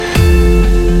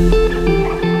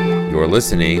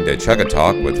listening to Chugga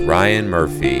Talk with Ryan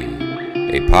Murphy,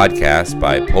 a podcast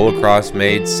by Polocross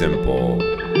Made Simple.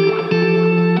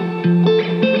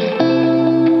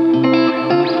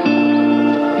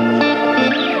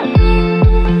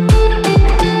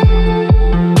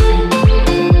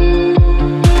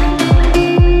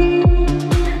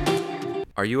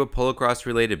 Are you a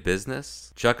Polocross-related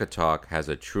business? Chugga Talk has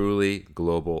a truly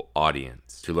global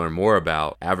audience. To learn more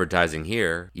about advertising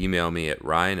here, email me at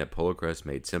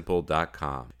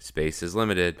ryan@polocrossmadesimple.com. Space is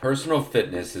limited. Personal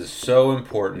fitness is so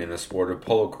important in the sport of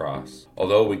polocross.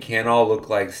 Although we can't all look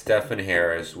like Stephen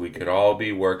Harris, we could all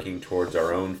be working towards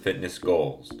our own fitness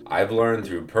goals. I've learned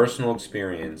through personal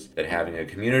experience that having a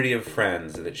community of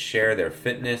friends that share their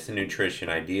fitness and nutrition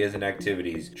ideas and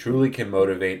activities truly can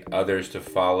motivate others to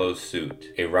follow suit.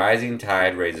 A rising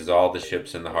tide raises all the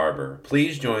ships in the harbor.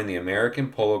 Please join the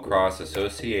American Polocross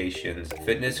Association's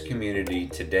fitness community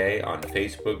today on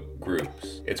Facebook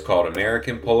groups. It's called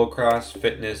American Polocross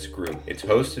Fitness Group. It's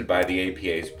hosted by the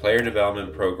APA's Player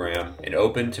Development Program and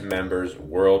open to members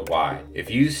worldwide. If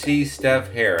you see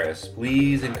Steph Harris,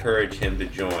 please encourage him to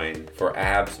join for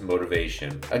abs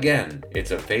motivation. Again,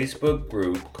 it's a Facebook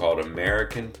group called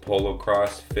American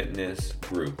Polocross Fitness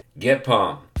Group. Get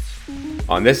pumped!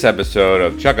 On this episode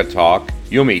of Chugga Talk,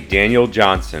 you'll meet Daniel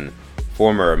Johnson,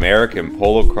 former American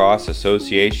Polocross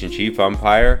Association Chief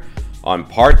Umpire, on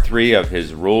part 3 of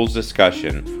his rules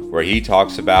discussion, where he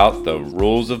talks about the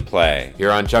rules of play.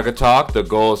 Here on Chugga Talk, the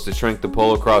goal is to shrink the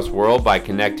polocross world by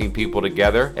connecting people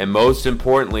together, and most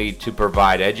importantly, to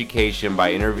provide education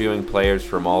by interviewing players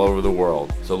from all over the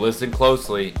world. So listen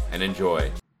closely and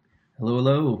enjoy.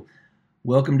 Hello.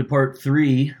 Welcome to part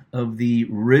 3 of the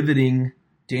riveting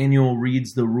Daniel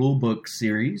Reads the Rulebook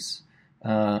series.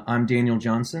 I'm Daniel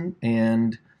Johnson,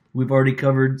 and we've already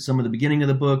covered some of the beginning of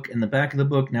the book and the back of the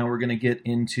book. Now we're going to get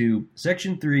into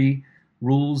Section 3,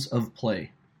 Rules of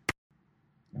Play.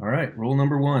 All right, rule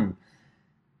number 1,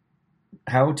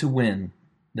 how to win.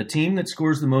 The team that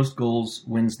scores the most goals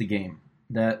wins the game.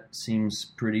 That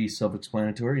seems pretty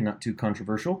self-explanatory, not too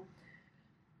controversial.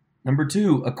 Number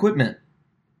 2, equipment.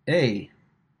 A,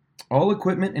 all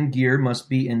equipment and gear must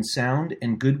be in sound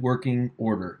and good working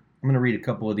order. I'm going to read a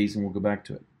couple of these and we'll go back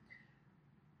to it.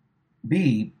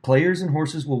 B, players and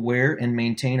horses will wear and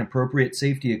maintain appropriate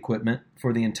safety equipment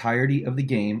for the entirety of the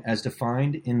game as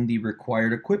defined in the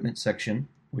required equipment section,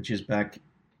 which is back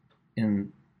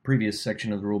in previous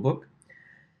section of the rulebook.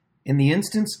 In the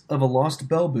instance of a lost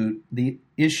bell boot, the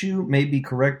issue may be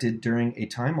corrected during a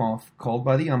time off called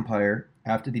by the umpire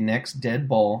after the next dead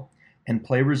ball, and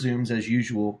play resumes as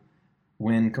usual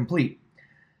when complete.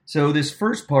 So this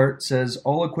first part says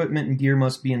all equipment and gear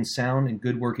must be in sound and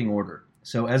good working order.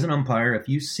 So as an umpire, if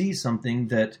you see something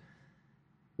that,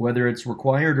 whether it's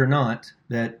required or not,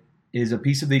 that is a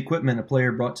piece of the equipment a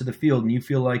player brought to the field and you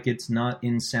feel like it's not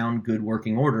in sound, good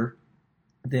working order,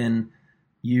 then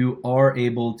you are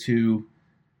able to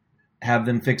have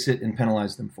them fix it and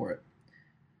penalize them for it.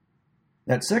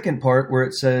 That second part where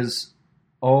it says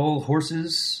all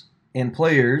horses and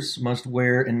players must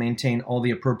wear and maintain all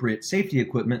the appropriate safety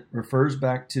equipment refers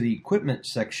back to the equipment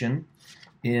section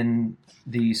in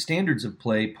the standards of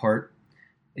play part.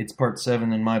 It's part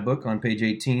 7 in my book on page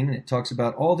 18, and it talks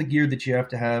about all the gear that you have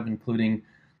to have, including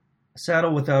a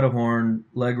saddle without a horn,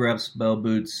 leg wraps, bell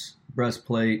boots,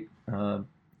 breastplate,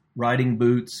 riding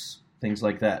boots, things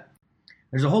like that.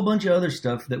 There's a whole bunch of other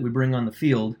stuff that we bring on the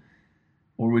field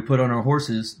or we put on our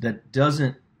horses that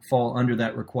doesn't fall under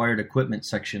that required equipment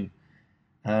section.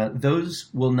 Those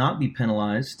will not be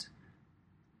penalized.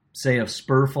 Say a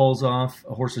spur falls off,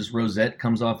 a horse's rosette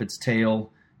comes off its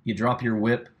tail, you drop your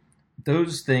whip.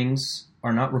 Those things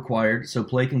are not required, so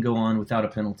play can go on without a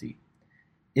penalty.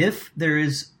 If there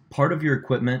is part of your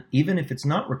equipment, even if it's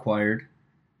not required,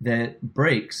 that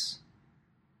breaks,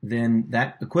 then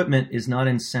that equipment is not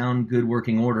in sound, good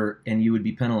working order, and you would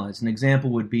be penalized. An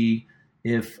example would be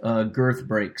if a girth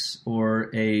breaks or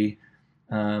a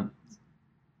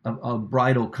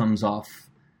bridle comes off.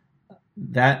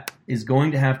 That is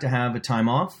going to have a time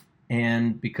off,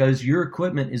 and because your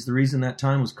equipment is the reason that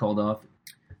time was called off,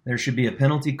 there should be a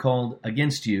penalty called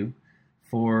against you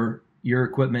for your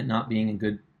equipment not being in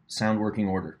good sound working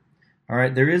order. All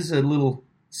right, there is a little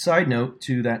side note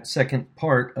to that second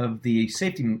part of the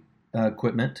safety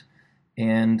equipment,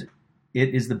 and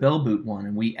it is the bell boot one,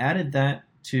 and we added that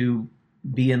to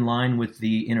be in line with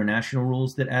the international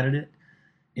rules that added it.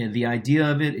 And the idea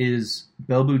of it is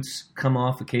bell boots come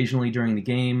off occasionally during the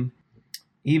game.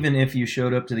 Even if you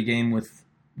showed up to the game with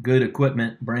good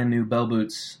equipment, brand new bell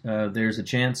boots, there's a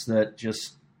chance that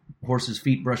just horses'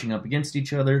 feet brushing up against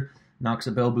each other knocks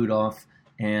a bell boot off,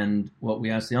 And what we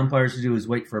ask the umpires to do is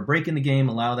wait for a break in the game,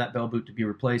 allow that bell boot to be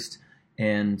replaced,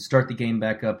 and start the game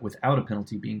back up without a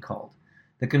penalty being called.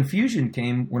 The confusion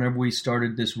came whenever we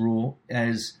started this rule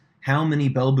as how many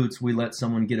bell boots we let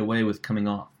someone get away with coming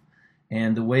off.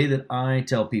 And the way that I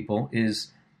tell people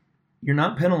is you're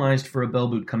not penalized for a bell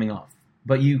boot coming off,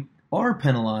 but you are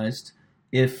penalized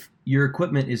if your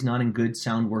equipment is not in good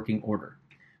sound working order.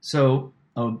 So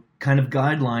a kind of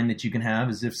guideline that you can have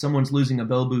is if someone's losing a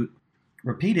bell boot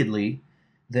repeatedly,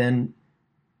 then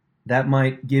that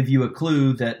might give you a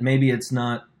clue that maybe it's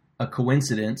not a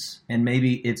coincidence and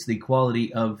maybe it's the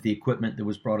quality of the equipment that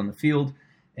was brought on the field.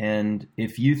 And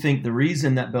if you think the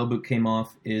reason that bell boot came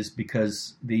off is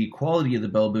because the quality of the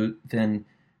bell boot, then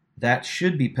that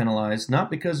should be penalized, not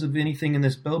because of anything in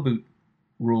this bell boot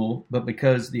rule, but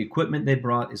because the equipment they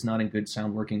brought is not in good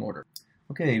sound working order.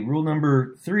 Okay, rule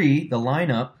number 3, the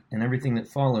lineup and everything that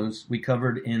follows, we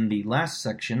covered in the last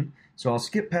section. So I'll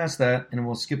skip past that and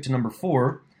we'll skip to number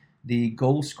 4, the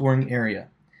goal scoring area.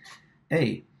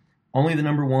 A, only the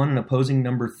number 1 and opposing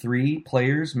number 3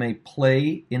 players may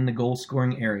play in the goal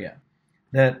scoring area.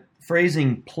 That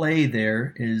phrasing play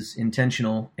there is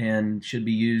intentional and should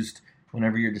be used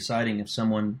whenever you're deciding if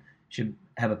someone should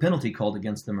have a penalty called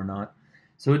against them or not.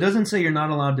 So it doesn't say you're not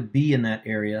allowed to be in that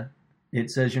area. It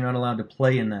says you're not allowed to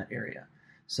play in that area.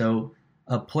 So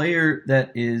a player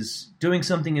that is doing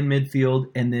something in midfield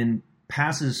and then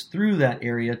passes through that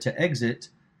area to exit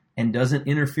and doesn't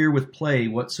interfere with play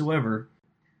whatsoever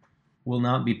will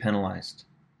not be penalized.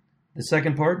 The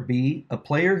second part, B, a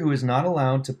player who is not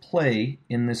allowed to play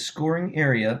in the scoring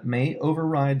area may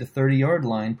override the 30-yard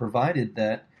line provided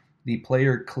that the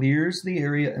player clears the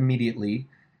area immediately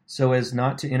so as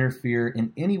not to interfere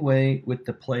in any way with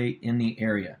the play in the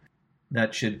area.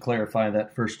 That should clarify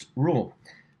that first rule.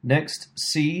 Next,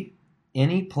 C,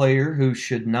 any player who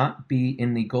should not be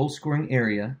in the goal-scoring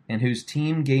area and whose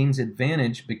team gains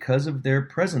advantage because of their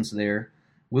presence there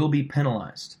will be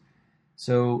penalized.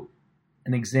 So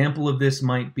an example of this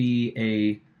might be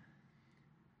a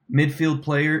midfield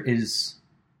player is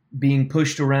being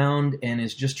pushed around and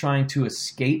is just trying to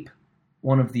escape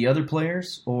one of the other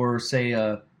players, or say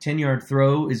a 10-yard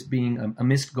throw is being a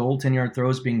missed goal, 10-yard throw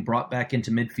is being brought back into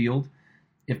midfield.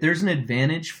 If there's an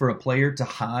advantage for a player to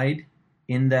hide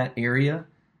in that area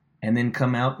and then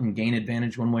come out and gain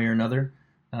advantage one way or another,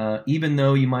 even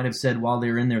though you might have said while they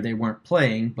were in there they weren't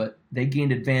playing, but they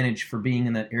gained advantage for being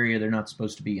in that area they're not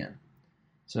supposed to be in.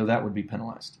 So that would be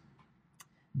penalized.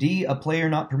 D, a player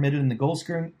not permitted in the goal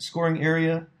scoring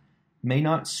area may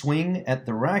not swing at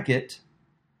the racket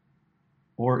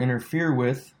or interfere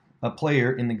with a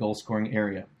player in the goal scoring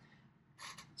area.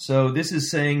 So this is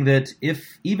saying that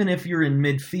even if you're in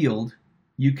midfield,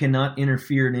 you cannot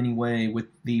interfere in any way with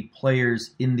the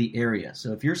players in the area.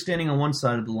 So if you're standing on one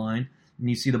side of the line and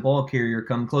you see the ball carrier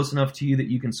come close enough to you that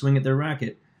you can swing at their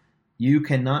racket, you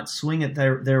cannot swing at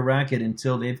their racket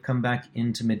until they've come back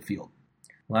into midfield.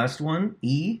 Last one,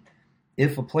 E,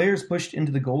 if a player is pushed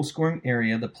into the goal-scoring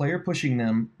area, the player pushing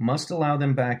them must allow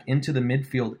them back into the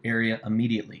midfield area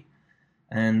immediately.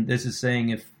 And this is saying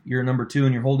if you're number 2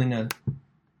 and you're holding a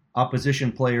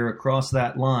opposition player across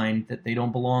that line that they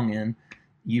don't belong in,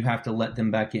 you have to let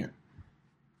them back in.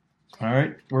 All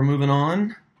right, we're moving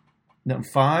on. Number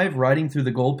 5, riding through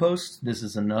the goalpost. This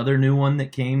is another new one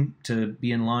that came to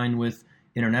be in line with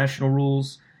international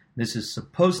rules. This is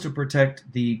supposed to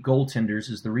protect the goaltenders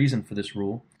is the reason for this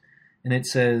rule. And it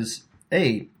says,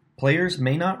 A, players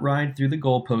may not ride through the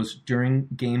goalpost during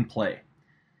gameplay.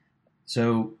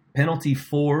 So penalty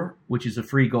 4, which is a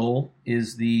free goal,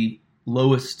 is the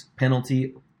lowest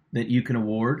penalty that you can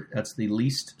award. That's the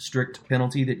least strict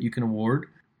penalty that you can award.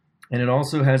 And it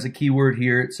also has a keyword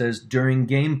here. It says during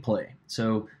gameplay.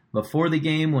 So before the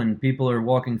game, when people are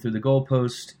walking through the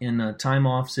goalpost in a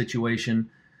time-off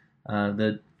situation,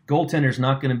 the goaltender's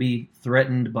not going to be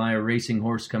threatened by a racing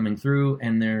horse coming through,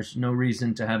 and there's no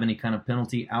reason to have any kind of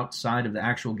penalty outside of the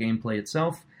actual gameplay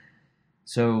itself.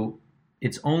 So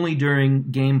it's only during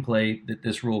gameplay that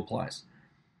this rule applies.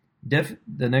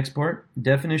 The next part,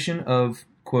 definition of,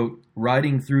 quote,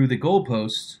 riding through the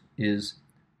goalpost is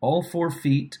all 4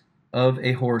 feet of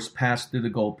a horse pass through the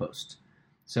goalpost.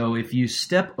 So if you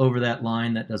step over that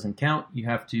line, that doesn't count. You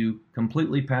have to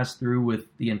completely pass through with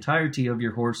the entirety of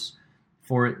your horse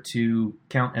for it to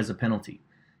count as a penalty.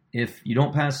 If you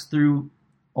don't pass through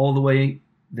all the way,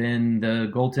 then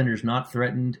the goaltender is not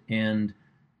threatened and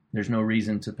there's no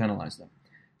reason to penalize them.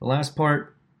 The last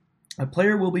part, a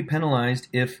player will be penalized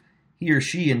if he or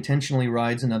she intentionally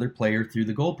rides another player through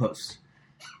the goalposts.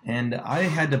 And I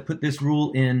had to put this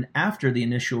rule in after the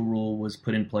initial rule was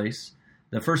put in place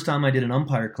The first time I did an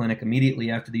umpire clinic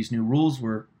immediately after these new rules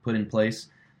were put in place,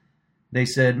 they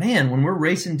said, man, when we're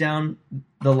racing down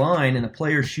the line and a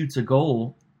player shoots a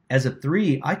goal as a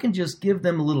 3, I can just give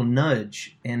them a little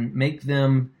nudge and make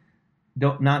them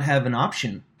not have an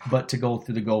option but to go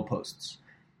through the goalposts.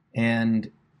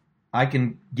 And I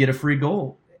can get a free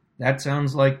goal. That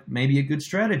sounds like maybe a good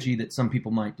strategy that some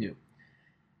people might do.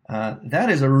 That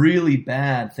is a really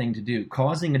bad thing to do.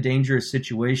 Causing a dangerous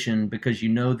situation because you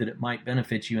know that it might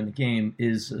benefit you in the game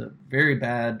is a very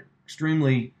bad,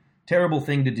 extremely terrible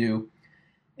thing to do.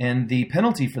 And the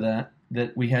penalty for that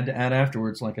we had to add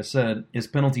afterwards, like I said, is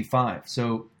penalty 5.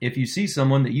 So if you see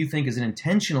someone that you think is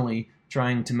intentionally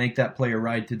trying to make that player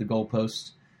ride through the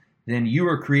goalposts, then you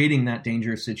are creating that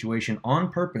dangerous situation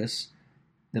on purpose.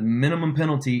 The minimum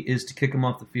penalty is to kick them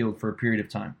off the field for a period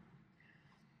of time.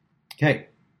 Okay,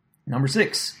 number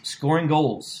 6, scoring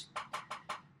goals.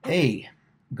 A,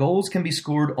 goals can be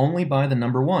scored only by the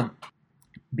number 1.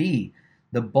 B,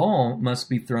 the ball must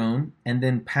be thrown and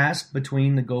then passed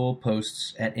between the goal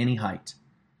posts at any height.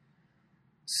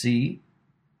 C,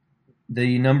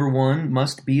 the number 1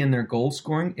 must be in their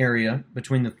goal-scoring area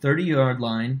between the 30-yard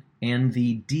line and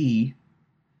the D.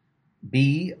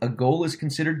 B, a goal is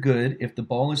considered good if the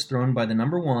ball is thrown by the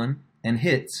number 1 and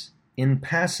hits, in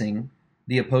passing,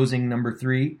 the opposing number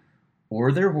 3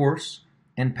 or their horse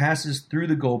and passes through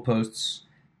the goalposts,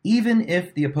 even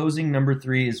if the opposing number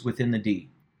 3 is within the D.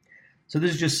 So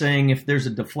this is just saying if there's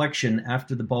a deflection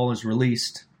after the ball is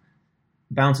released,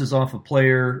 bounces off a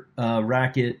player, a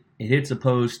racket, it hits a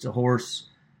post, a horse,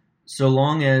 so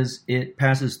long as it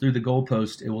passes through the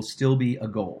goalpost, it will still be a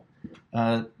goal.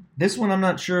 This one I'm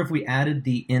not sure if we added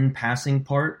the in passing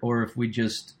part or if we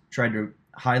just tried to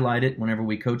highlight it whenever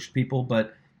we coached people,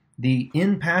 but the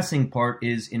in passing part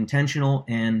is intentional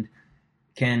and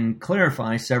can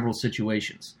clarify several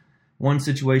situations. One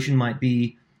situation might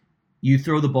be you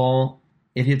throw the ball,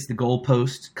 it hits the goal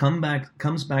post,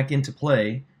 comes back into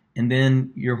play, and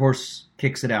then your horse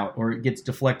kicks it out or it gets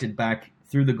deflected back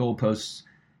through the goalposts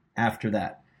after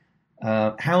that.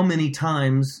 How many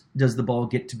times does the ball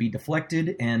get to be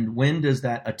deflected, and when does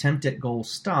that attempt at goal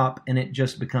stop and it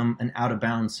just become an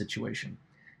out-of-bounds situation?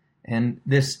 And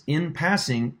this in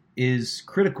passing is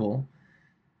critical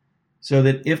so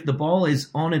that if the ball is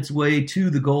on its way to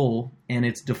the goal and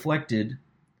it's deflected,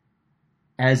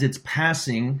 as it's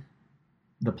passing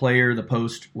the player, the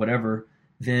post, whatever,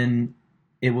 then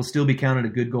it will still be counted a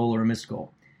good goal or a missed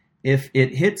goal. If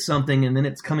it hits something and then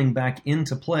it's coming back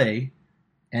into play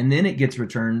and then it gets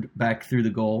returned back through the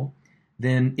goal,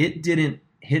 then it didn't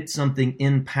hit something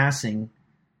in passing,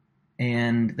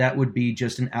 and that would be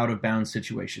just an out-of-bounds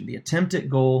situation. The attempt at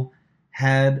goal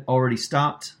had already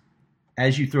stopped.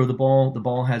 As you throw the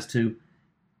ball has to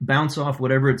bounce off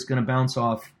whatever it's going to bounce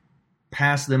off,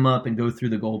 pass them up, and go through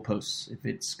the goalposts. If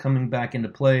it's coming back into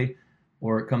play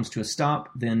or it comes to a stop,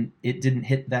 then it didn't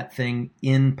hit that thing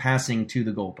in passing to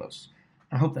the goalposts.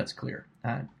 I hope that's clear.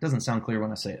 It doesn't sound clear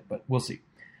when I say it, but we'll see.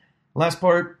 Last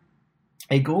part,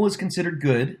 a goal is considered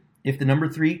good if the number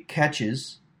 3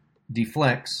 catches,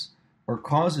 deflects, or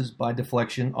causes by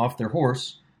deflection off their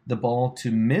horse the ball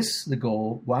to miss the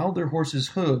goal while their horse's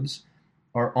hooves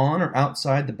are on or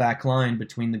outside the back line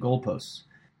between the goalposts.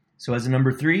 So as a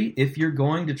number 3, if you're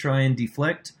going to try and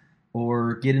deflect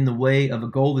or get in the way of a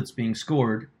goal that's being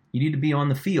scored, you need to be on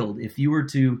the field. If you were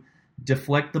to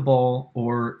deflect the ball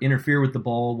or interfere with the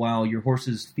ball while your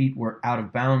horse's feet were out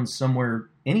of bounds somewhere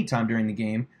anytime during the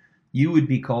game, you would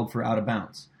be called for out of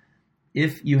bounds.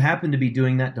 If you happen to be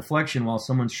doing that deflection while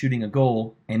someone's shooting a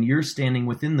goal and you're standing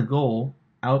within the goal,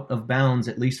 out of bounds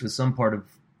at least with some part of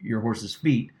your horse's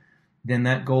feet, then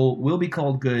that goal will be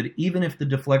called good even if the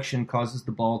deflection causes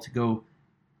the ball to go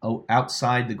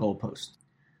outside the goalpost.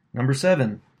 Number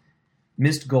 7,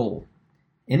 missed goal.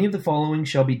 Any of the following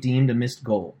shall be deemed a missed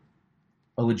goal.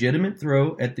 A legitimate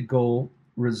throw at the goal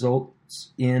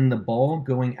results in the ball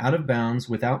going out of bounds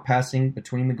without passing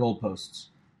between the goalposts.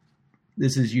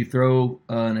 This is you throw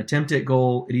an attempt at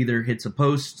goal, it either hits a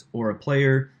post or a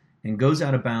player and goes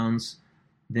out of bounds,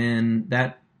 then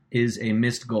that is a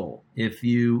missed goal. If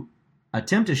you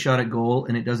attempt a shot at goal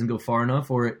and it doesn't go far enough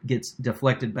or it gets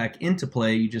deflected back into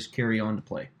play, you just carry on to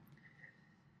play.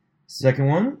 Second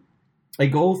one, a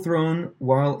goal thrown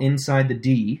while inside the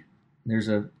D. There's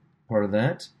a part of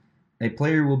that. A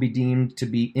player will be deemed to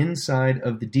be inside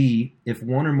of the D if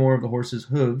one or more of the horse's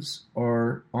hooves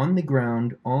are on the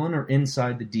ground on or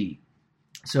inside the D.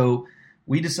 So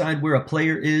we decide where a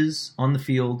player is on the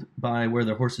field by where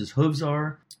the horse's hooves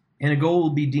are, and a goal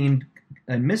will be deemed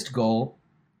a missed goal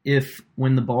if,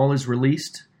 when the ball is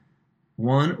released,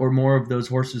 one or more of those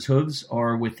horses' hooves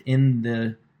are within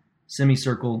the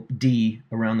semicircle D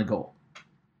around the goal.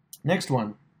 Next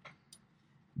one.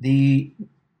 A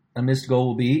missed goal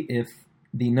will be if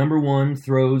the number one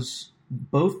throws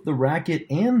both the racket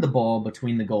and the ball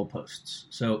between the goalposts.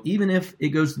 So even if it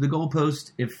goes to the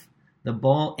goalpost, if the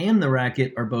ball and the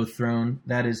racket are both thrown,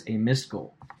 that is a missed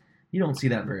goal. You don't see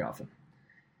that very often.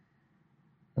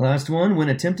 The last one, when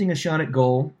attempting a shot at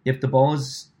goal, if the ball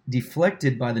is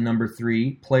deflected by the number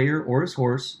 3 player or his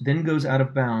horse, then goes out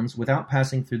of bounds without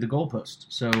passing through the goalpost.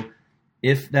 So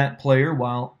if that player,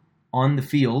 while on the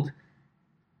field,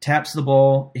 taps the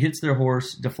ball, hits their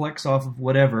horse, deflects off of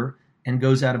whatever, and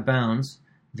goes out of bounds,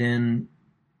 then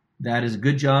that is a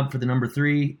good job for the number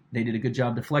 3. They did a good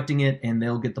job deflecting it, and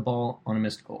they'll get the ball on a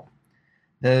missed goal.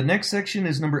 The next section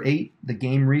is number 8, the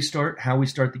game restart, how we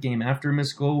start the game after a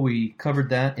missed goal. We covered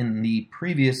that in the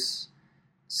previous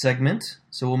segment,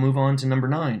 so we'll move on to number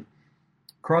 9,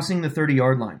 crossing the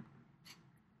 30-yard line.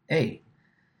 A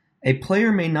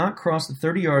player may not cross the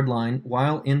 30-yard line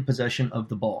while in possession of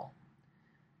the ball.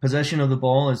 Possession of the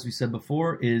ball, as we said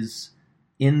before, is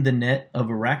in the net of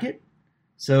a racket.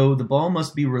 So the ball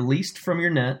must be released from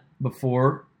your net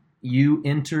before you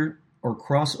enter or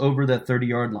cross over that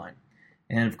 30-yard line.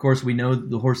 And of course, we know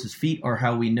the horse's feet are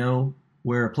how we know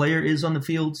where a player is on the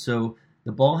field. So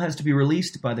the ball has to be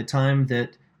released by the time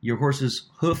that your horse's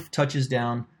hoof touches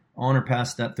down on or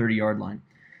past that 30-yard line.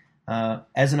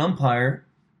 As an umpire,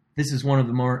 this is one of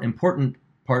the more important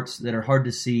parts that are hard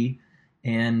to see.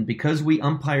 And because we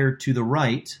umpire to the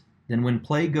right, then when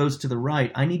play goes to the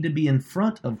right, I need to be in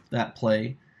front of that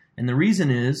play. And the reason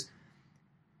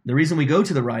we go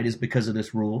to the right is because of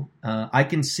this rule. I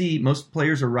can see, most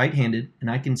players are right-handed,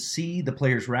 and I can see the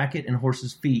player's racket and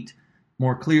horse's feet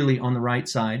more clearly on the right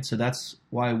side. So that's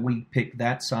why we pick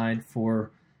that side for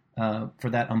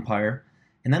that umpire.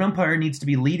 And that umpire needs to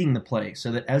be leading the play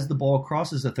so that as the ball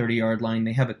crosses the 30-yard line,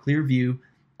 they have a clear view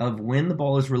of when the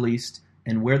ball is released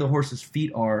and where the horse's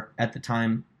feet are at the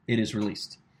time it is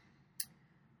released.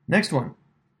 Next one.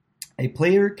 A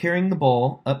player carrying the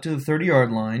ball up to the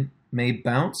 30-yard line may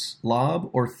bounce, lob,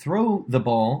 or throw the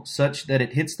ball such that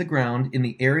it hits the ground in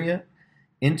the area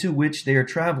into which they are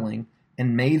traveling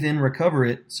and may then recover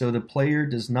it so the player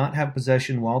does not have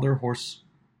possession while their horse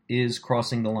is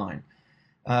crossing the line.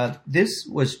 This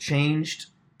was changed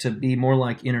to be more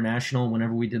like international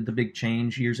whenever we did the big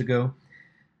change years ago.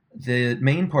 The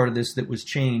main part of this that was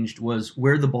changed was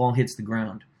where the ball hits the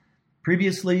ground.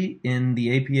 Previously, in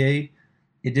the APA,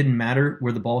 it didn't matter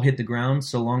where the ball hit the ground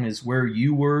so long as where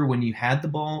you were when you had the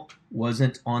ball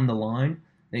wasn't on the line,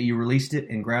 that you released it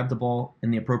and grabbed the ball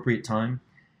in the appropriate time.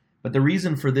 But the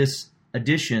reason for this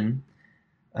addition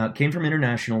came from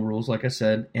international rules, like I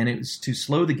said, and it was to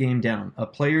slow the game down. A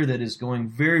player that is going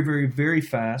very, very, very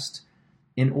fast,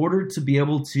 in order to be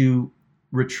able to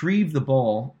retrieve the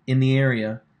ball in the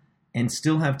area and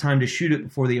still have time to shoot it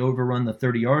before they overrun the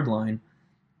 30-yard line.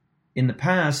 In the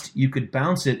past, you could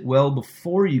bounce it well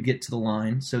before you get to the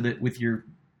line so that with your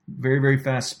very, very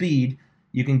fast speed,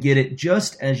 you can get it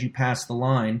just as you pass the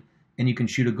line and you can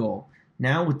shoot a goal.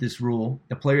 Now with this rule,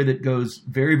 a player that goes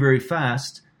very, very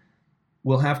fast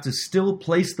will have to still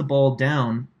place the ball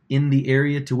down in the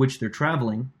area to which they're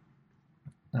traveling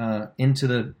into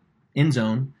the end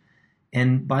zone.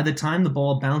 And by the time the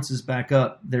ball bounces back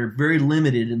up, they're very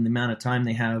limited in the amount of time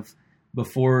they have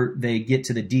before they get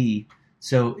to the D.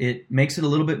 So it makes it a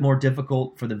little bit more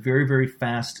difficult for the very, very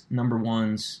fast number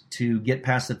ones to get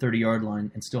past the 30-yard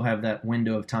line and still have that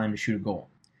window of time to shoot a goal.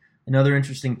 Another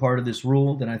interesting part of this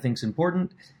rule that I think is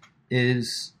important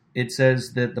is it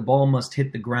says that the ball must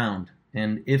hit the ground.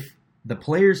 And if the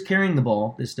player's carrying the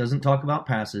ball, this doesn't talk about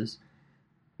passes,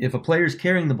 if a player's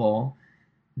carrying the ball,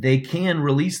 they can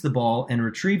release the ball and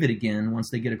retrieve it again once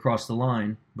they get across the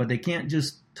line, but they can't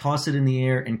just toss it in the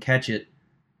air and catch it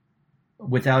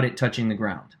without it touching the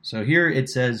ground. So here it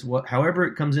says, however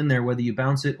it comes in there, whether you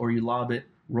bounce it or you lob it,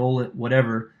 roll it,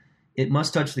 whatever, it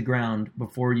must touch the ground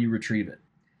before you retrieve it.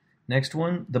 Next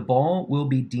one, the ball will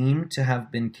be deemed to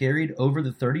have been carried over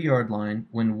the 30-yard line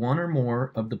when one or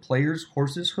more of the player's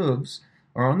horse's hooves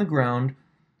are on the ground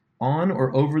on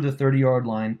or over the 30-yard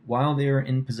line while they are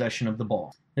in possession of the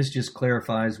ball. This just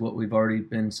clarifies what we've already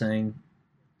been saying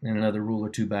in another rule or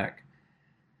two back.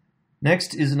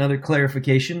 Next is another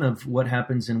clarification of what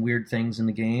happens in weird things in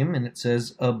the game, and it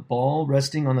says a ball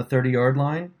resting on the 30-yard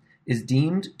line is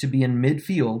deemed to be in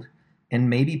midfield and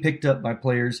may be picked up by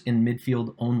players in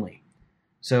midfield only.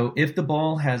 So if the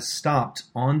ball has stopped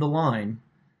on the line,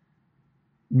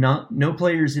 no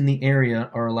players in the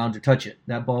area are allowed to touch it.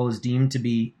 That ball is deemed to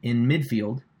be in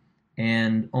midfield,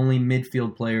 and only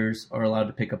midfield players are allowed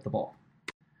to pick up the ball.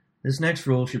 This next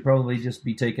rule should probably just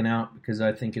be taken out because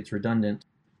I think it's redundant.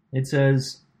 It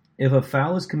says, if a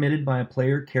foul is committed by a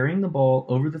player carrying the ball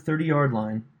over the 30-yard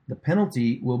line, the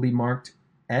penalty will be marked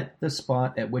at the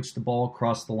spot at which the ball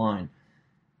crossed the line.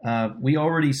 We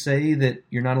already say that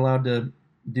you're not allowed to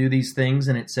do these things,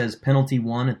 and it says penalty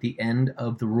 1 at the end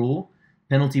of the rule.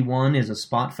 Penalty 1 is a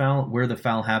spot foul where the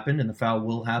foul happened, and the foul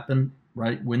will happen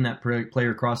right when that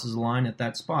player crosses the line at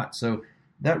that spot. So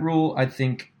that rule, I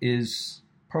think, is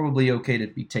probably okay to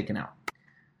be taken out.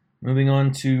 Moving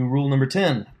on to rule number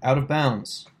 10, out of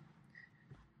bounds.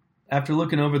 After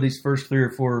looking over these first 3 or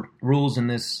 4 rules in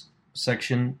this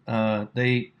section,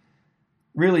 they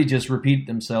really just repeat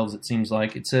themselves, it seems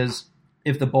like. It says,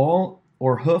 if the ball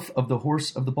or hoof of the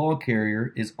horse of the ball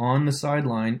carrier is on the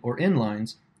sideline or in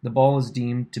lines, the ball is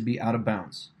deemed to be out of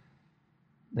bounds.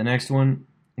 The next one,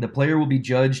 the player will be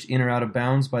judged in or out of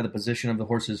bounds by the position of the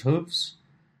horse's hooves,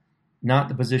 not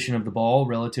the position of the ball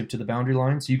relative to the boundary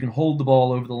line. So you can hold the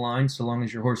ball over the line so long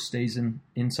as your horse stays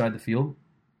inside the field.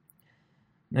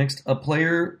 Next, a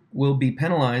player will be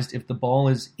penalized if the ball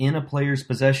is in a player's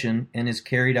possession and is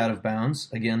carried out of bounds.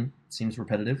 Again, it seems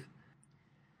repetitive.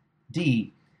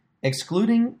 D,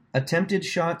 excluding attempted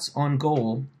shots on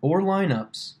goal or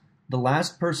lineups, the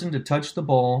last person to touch the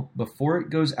ball before it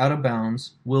goes out of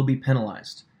bounds will be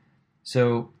penalized.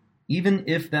 So even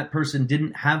if that person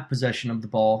didn't have possession of the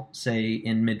ball, say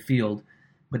in midfield,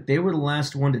 but they were the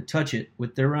last one to touch it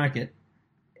with their racket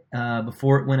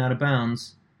before it went out of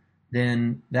bounds,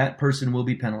 then that person will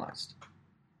be penalized.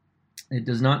 It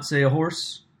does not say a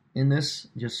horse in this,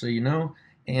 just so you know,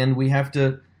 and we have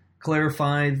to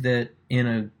clarify that in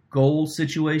a goal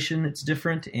situation it's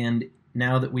different, and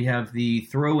now that we have the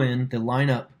throw-in, the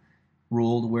lineup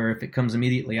ruled, where if it comes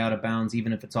immediately out of bounds,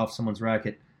 even if it's off someone's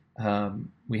racket,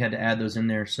 we had to add those in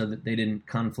there so that they didn't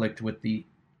conflict with the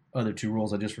other 2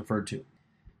 rules I just referred to.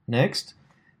 Next,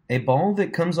 a ball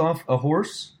that comes off a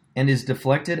horse and is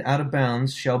deflected out of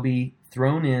bounds shall be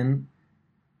thrown in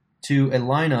to a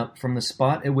lineup from the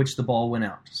spot at which the ball went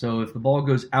out. So if the ball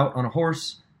goes out on a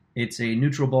horse, it's a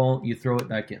neutral ball, you throw it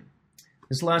back in.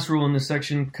 This last rule in this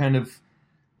section kind of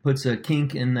puts a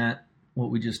kink in that, what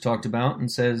we just talked about, and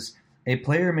says a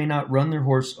player may not run their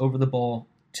horse over the ball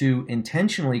to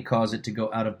intentionally cause it to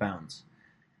go out of bounds.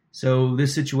 So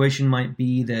this situation might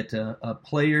be that a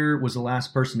player was the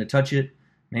last person to touch it.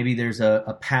 Maybe there's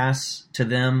a pass to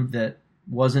them that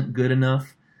wasn't good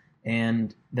enough,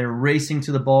 and they're racing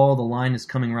to the ball. The line is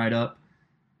coming right up.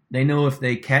 They know if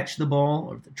they catch the ball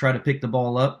or try to pick the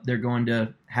ball up, they're going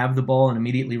to have the ball and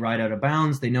immediately ride out of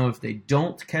bounds. They know if they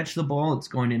don't catch the ball, it's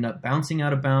going to end up bouncing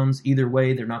out of bounds. Either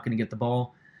way, they're not going to get the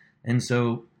ball. And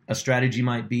so a strategy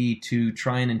might be to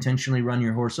try and intentionally run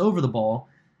your horse over the ball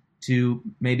to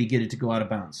maybe get it to go out of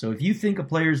bounds. So if you think a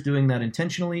player is doing that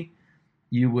intentionally,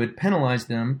 you would penalize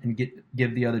them and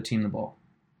give the other team the ball.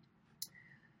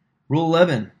 Rule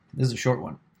 11, this is a short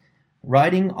one.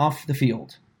 Riding off the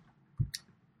field.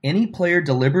 Any player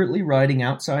deliberately riding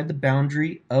outside the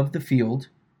boundary of the field,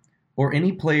 or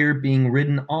any player being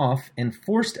ridden off and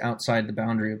forced outside the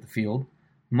boundary of the field,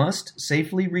 must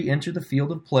safely re-enter the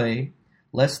field of play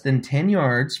less than 10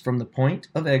 yards from the point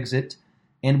of exit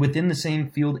and within the same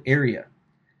field area.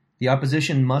 The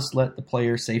opposition must let the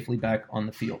player safely back on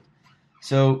the field.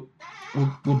 So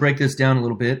we'll break this down a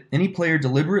little bit. Any player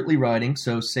deliberately riding,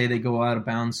 so say they go out of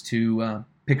bounds to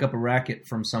pick up a racket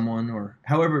from someone, or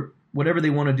whatever they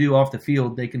want to do off the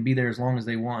field, they can be there as long as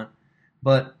they want.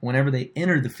 But whenever they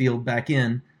enter the field back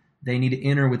in, they need to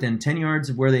enter within 10 yards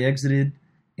of where they exited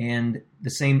and the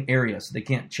same area. So they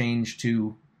can't change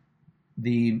to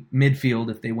the midfield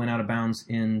if they went out of bounds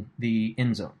in the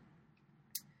end zone.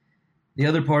 The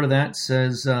other part of that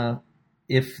says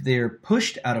if they're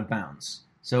pushed out of bounds.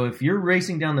 So if you're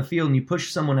racing down the field and you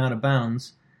push someone out of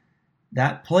bounds,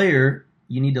 that player,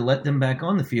 you need to let them back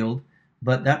on the field,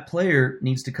 but that player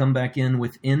needs to come back in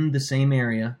within the same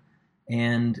area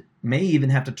and may even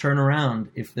have to turn around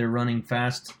if they're running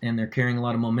fast and they're carrying a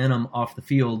lot of momentum off the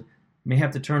field, may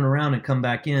have to turn around and come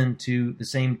back in to the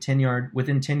same 10-yard,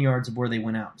 within 10 yards of where they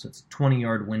went out. So it's a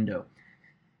 20-yard window.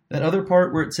 That other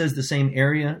part where it says the same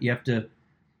area, you have to,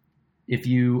 if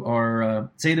you are,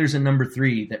 say there's a number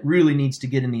 3 that really needs to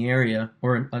get in the area,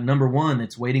 or a number 1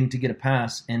 that's waiting to get a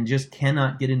pass and just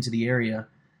cannot get into the area,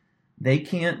 they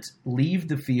can't leave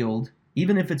the field,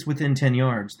 even if it's within 10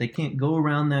 yards. They can't go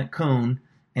around that cone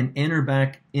and enter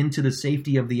back into the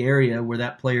safety of the area where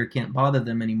that player can't bother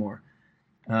them anymore.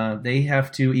 They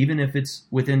have to, even if it's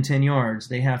within 10 yards,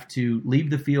 they have to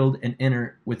leave the field and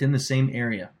enter within the same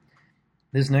area.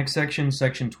 This next section,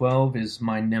 section 12, is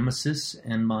my nemesis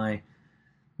and my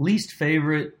least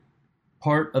favorite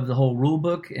part of the whole rule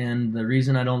book, and the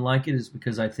reason I don't like it is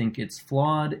because I think it's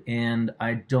flawed and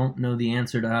I don't know the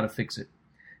answer to how to fix it.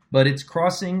 But it's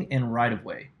crossing and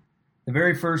right-of-way. The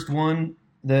very first one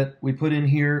that we put in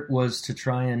here was to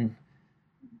try and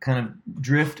kind of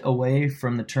drift away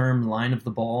from the term line of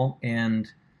the ball and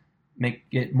make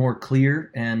it more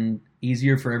clear and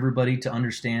easier for everybody to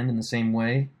understand in the same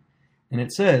way. And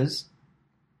it says,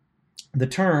 the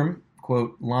term,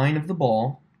 quote, line of the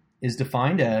ball is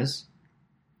defined as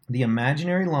the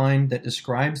imaginary line that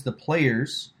describes the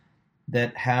players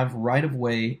that have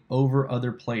right-of-way over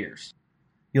other players.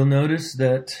 You'll notice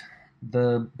that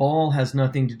the ball has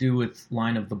nothing to do with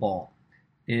line of the ball.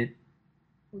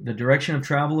 The direction of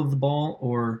travel of the ball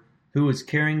or who is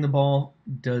carrying the ball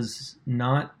does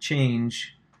not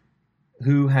change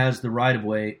who has the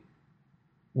right-of-way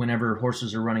whenever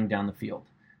horses are running down the field.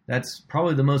 That's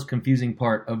probably the most confusing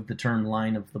part of the term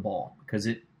line of the ball, because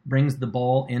it brings the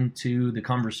ball into the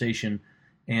conversation,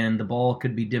 and the ball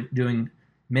could be doing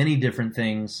many different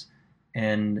things,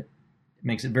 and it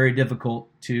makes it very difficult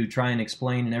to try and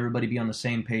explain and everybody be on the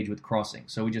same page with crossing.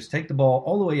 So we just take the ball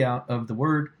all the way out of the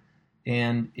word,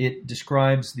 and it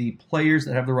describes the players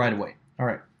that have the right-of-way. All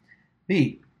right.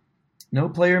 B, no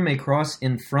player may cross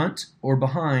in front or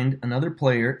behind another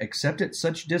player except at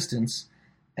such distance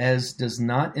as does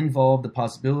not involve the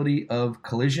possibility of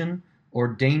collision or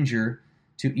danger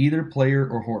to either player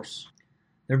or horse.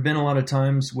 There have been a lot of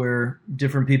times where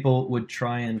different people would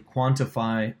try and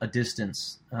quantify a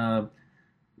distance.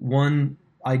 One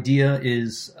idea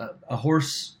is a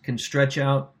horse can stretch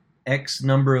out X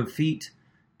number of feet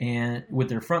and with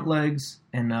their front legs,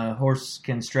 and a horse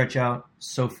can stretch out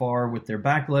so far with their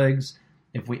back legs.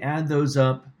 If we add those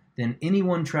up, then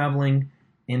anyone traveling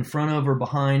in front of or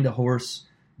behind a horse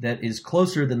that is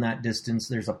closer than that distance,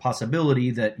 there's a possibility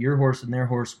that your horse and their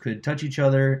horse could touch each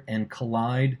other and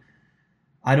collide.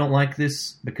 I don't like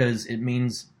this because it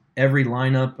means every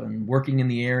lineup and working in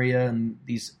the area and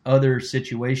these other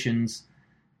situations,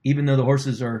 even though the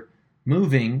horses are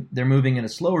moving, they're moving at a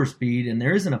slower speed and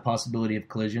there isn't a possibility of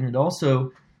collision. It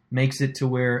also makes it to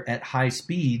where at high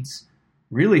speeds,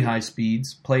 really high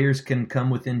speeds, players can come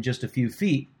within just a few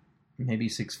feet, maybe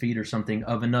 6 feet or something,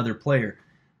 of another player,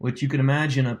 which you can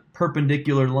imagine a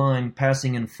perpendicular line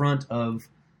passing in front of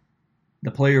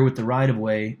the player with the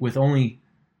right-of-way with only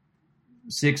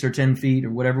 6 or 10 feet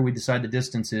or whatever we decide the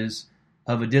distance is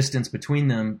of a distance between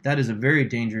them. That is a very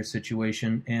dangerous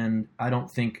situation, and I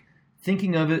don't think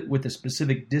thinking of it with a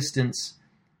specific distance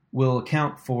will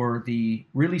account for the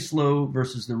really slow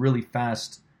versus the really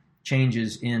fast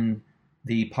changes in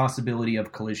the possibility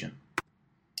of collision.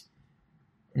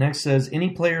 Next says,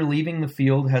 any player leaving the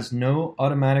field has no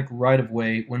automatic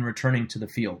right-of-way when returning to the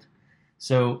field.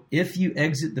 So if you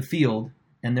exit the field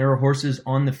and there are horses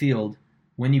on the field,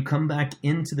 when you come back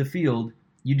into the field,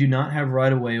 you do not have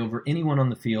right-of-way over anyone on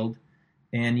the field,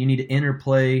 and you need to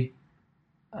interplay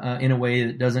in a way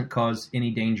that doesn't cause any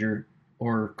danger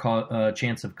or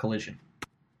chance of collision.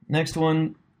 Next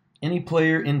one, any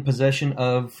player in possession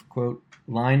of, quote,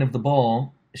 line of the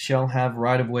ball shall have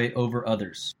right-of-way over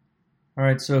others. All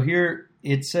right, so here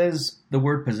it says the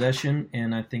word possession,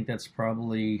 and I think that's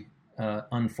probably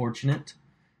unfortunate.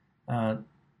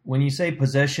 When you say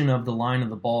possession of the line of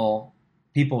the ball,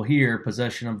 people hear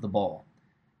possession of the ball.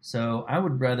 So I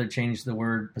would rather change the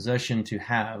word possession to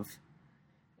have,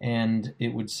 and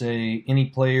it would say any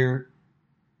player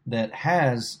that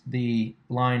has the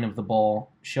line of the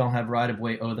ball shall have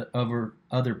right-of-way over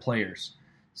other players.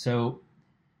 So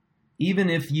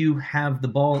even if you have the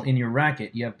ball in your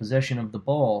racket, you have possession of the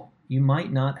ball, you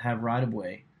might not have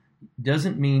right-of-way.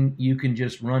 Doesn't mean you can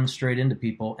just run straight into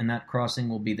people and that crossing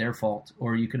will be their fault,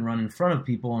 or you can run in front of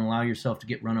people and allow yourself to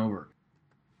get run over.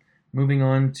 Moving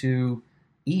on to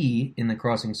E in the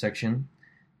crossing section,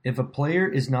 if a player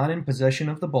is not in possession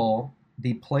of the ball,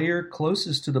 the player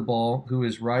closest to the ball who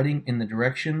is riding in the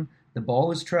direction the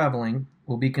ball is traveling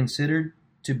will be considered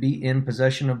to be in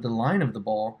possession of the line of the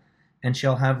ball and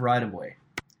shall have right-of-way.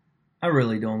 I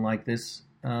really don't like this.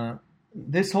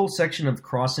 This whole section of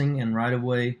crossing and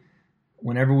right-of-way,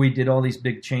 whenever we did all these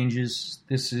big changes,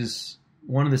 this is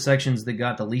one of the sections that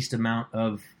got the least amount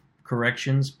of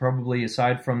corrections, probably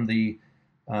aside from the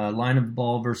line of the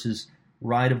ball versus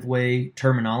right-of-way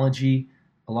terminology.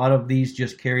 A lot of these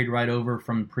just carried right over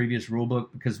from the previous rulebook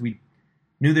because we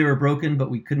knew they were broken,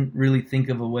 but we couldn't really think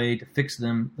of a way to fix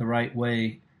them the right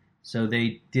way, so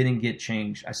they didn't get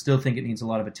changed. I still think it needs a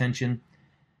lot of attention.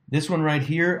 This one right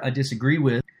here, I disagree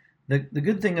with. The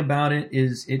good thing about it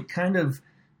is it kind of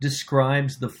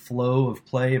describes the flow of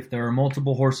play. If there are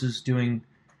multiple horses doing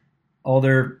all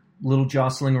their little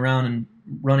jostling around and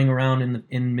running around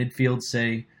in midfield,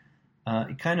 say,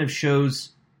 it kind of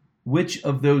shows which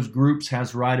of those groups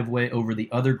has right-of-way over the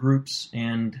other groups,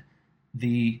 and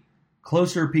the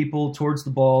closer people towards the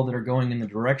ball that are going in the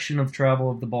direction of travel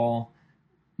of the ball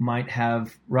might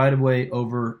have right-of-way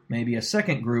over maybe a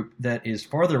second group that is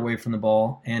farther away from the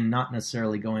ball and not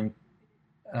necessarily going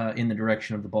in the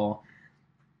direction of the ball.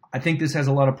 I think this has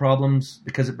a lot of problems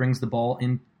because it brings the ball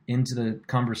into the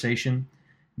conversation.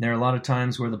 There are a lot of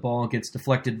times where the ball gets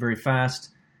deflected very fast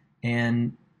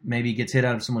and maybe gets hit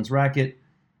out of someone's racket,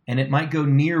 and it might go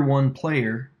near one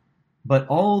player, but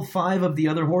all 5 of the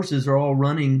other horses are all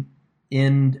running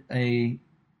in a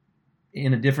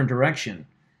different direction.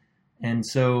 And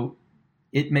so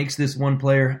it makes this one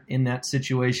player in that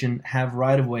situation have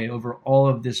right-of-way over all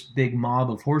of this big mob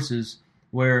of horses,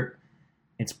 where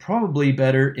it's probably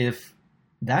better if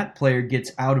that player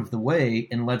gets out of the way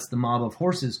and lets the mob of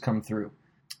horses come through.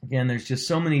 Again, there's just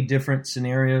so many different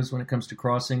scenarios when it comes to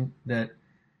crossing that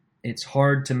it's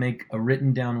hard to make a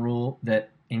written down rule that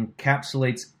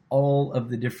encapsulates all of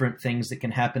the different things that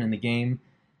can happen in the game.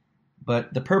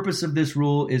 But the purpose of this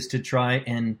rule is to try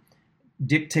and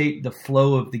dictate the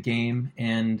flow of the game,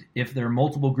 and if there are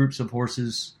multiple groups of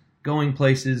horses going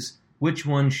places, which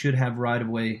one should have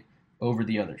right-of-way over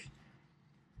the others.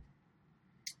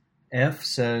 F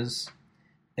says,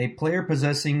 a player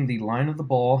possessing the line of the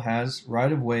ball has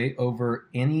right-of-way over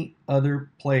any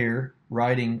other player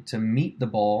riding to meet the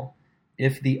ball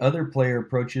if the other player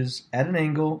approaches at an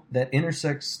angle that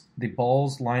intersects the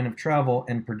ball's line of travel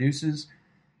and produces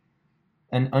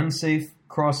an unsafe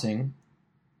crossing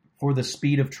for the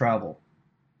speed of travel.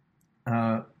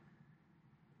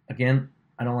 Again,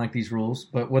 I don't like these rules,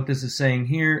 but what this is saying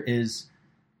here is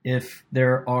if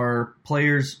there are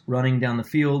players running down the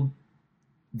field,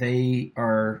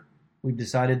 we've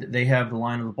decided that they have the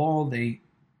line of the ball, they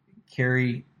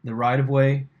carry the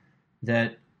right-of-way,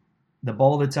 that the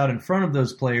ball that's out in front of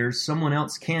those players, someone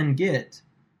else can get,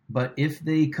 but if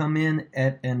they come in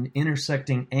at an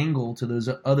intersecting angle to those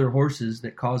other horses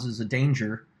that causes a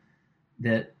danger,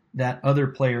 that other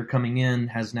player coming in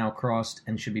has now crossed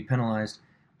and should be penalized.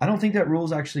 I don't think that rule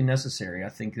is actually necessary. I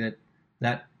think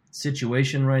that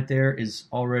situation right there is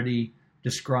already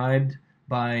described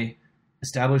by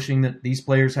establishing that these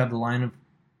players have the line of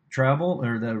travel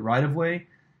or the right-of-way,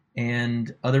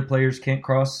 and other players can't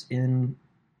cross in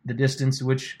the distance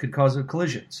which could cause a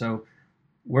collision. So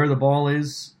where the ball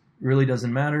is really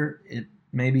doesn't matter. It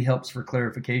maybe helps for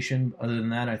clarification. Other than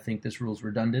that, I think this rule is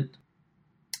redundant.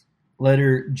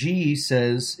 Letter G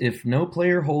says, if no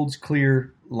player holds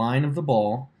clear line of the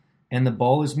ball and the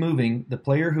ball is moving, the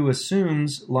player who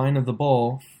assumes line of the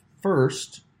ball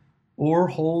first or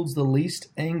holds the least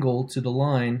angle to the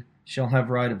line shall have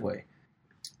right-of-way.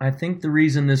 I think the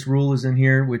reason this rule is in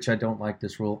here, which I don't like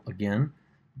this rule again,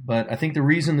 but I think the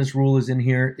reason this rule is in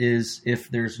here is if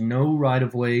there's no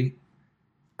right-of-way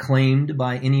claimed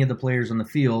by any of the players on the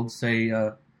field, say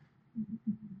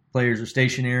players are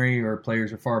stationary or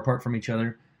players are far apart from each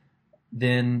other,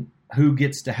 then who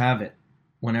gets to have it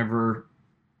whenever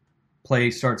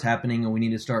play starts happening and we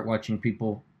need to start watching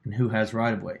people, and who has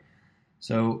right-of-way?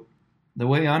 So the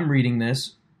way I'm reading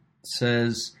this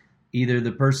says either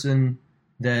the person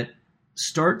that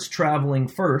starts traveling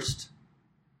first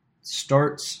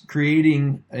starts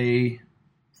creating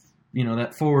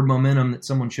that forward momentum that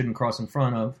someone shouldn't cross in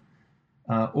front of,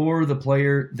 or the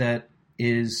player that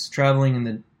is traveling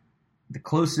in the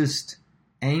closest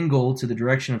angle to the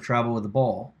direction of travel of the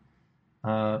ball,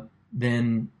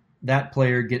 then that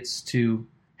player gets to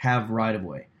have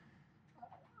right-of-way.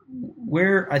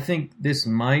 Where I think this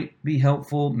might be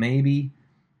helpful, maybe,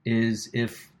 is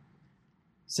if,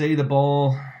 say, the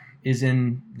ball is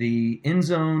in the end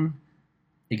zone,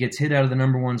 it gets hit out of the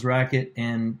number one's racket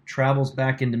and travels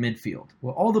back into midfield.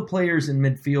 Well, all the players in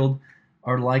midfield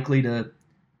are likely to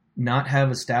not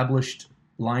have established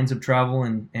lines of travel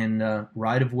and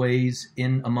right-of-ways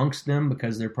in amongst them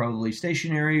because they're probably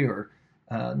stationary or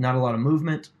not a lot of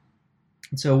movement.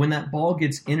 And so when that ball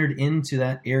gets entered into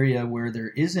that area where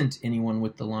there isn't anyone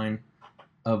with the line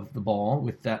of the ball,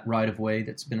 with that right-of-way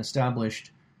that's been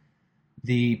established,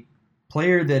 the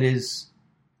player that is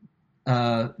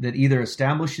that either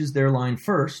establishes their line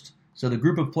first, so the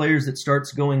group of players that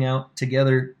starts going out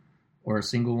together, or a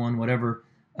single one, whatever,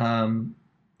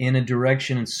 in a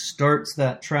direction and starts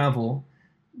that travel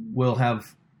will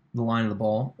have the line of the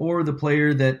ball, or the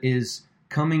player that is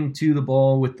coming to the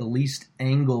ball with the least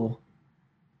angle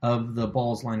of the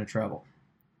ball's line of travel.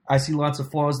 I see lots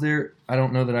of flaws there. I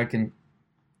don't know that I can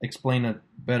explain a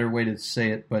better way to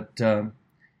say it, but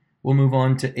we'll move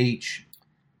on to H.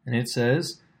 And it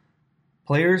says,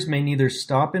 Players may neither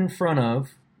stop in front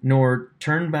of nor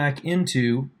turn back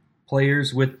into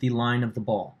players with the line of the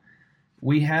ball.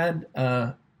 We had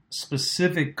a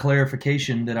specific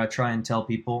clarification that I try and tell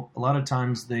people. A lot of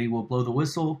times they will blow the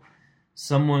whistle.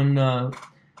 Someone,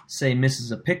 say,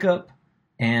 misses a pickup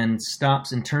and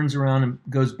stops and turns around and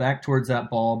goes back towards that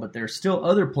ball, but there are still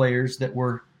other players that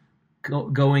were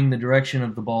going the direction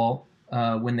of the ball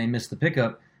when they missed the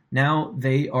pickup. Now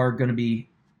they are going to be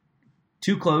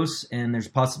too close, and there's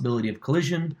a possibility of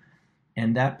collision,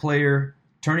 and that player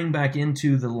turning back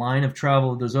into the line of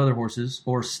travel of those other horses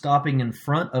or stopping in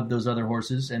front of those other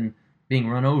horses and being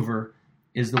run over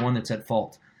is the one that's at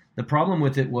fault. The problem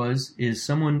with it is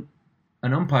an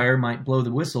umpire might blow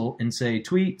the whistle and say,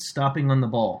 tweet, stopping on the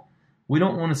ball. We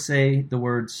don't want to say the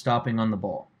word stopping on the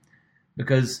ball,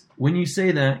 because when you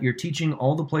say that, you're teaching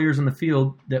all the players on the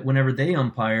field that whenever they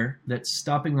umpire, that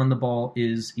stopping on the ball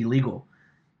is illegal.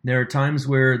 There are times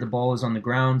where the ball is on the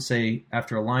ground, say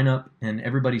after a lineup, and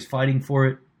everybody's fighting for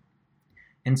it,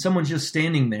 and someone's just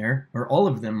standing there, or all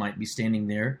of them might be standing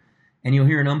there, and you'll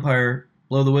hear an umpire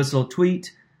blow the whistle,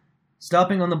 tweet,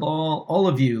 stopping on the ball, all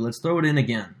of you, let's throw it in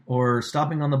again, or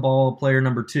stopping on the ball, player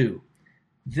number 2.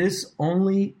 This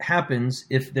only happens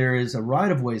if there is a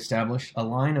right-of-way established, a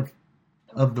line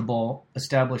of the ball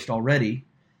established already,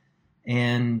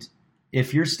 and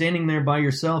if you're standing there by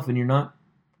yourself and you're not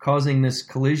causing this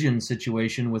collision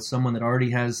situation with someone that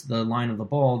already has the line of the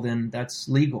ball, then that's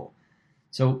legal.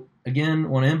 So again, I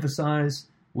want to emphasize,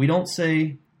 we don't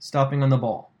say stopping on the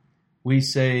ball. We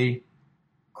say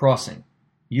crossing.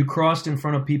 You crossed in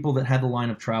front of people that had the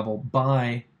line of travel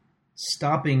by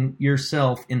stopping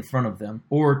yourself in front of them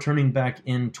or turning back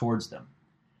in towards them.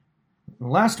 The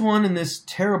last one in this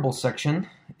terrible section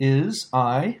is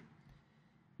I.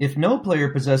 If no player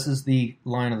possesses the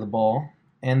line of the ball,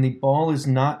 and the ball is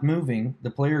not moving,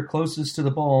 the player closest to the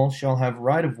ball shall have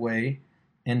right of way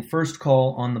and first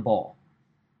call on the ball.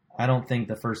 I don't think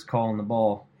the first call on the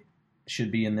ball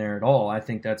should be in there at all. I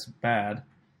think that's bad.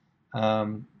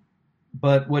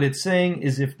 But what it's saying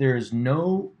is if there is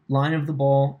no line of the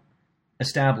ball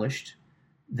established,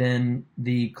 then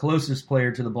the closest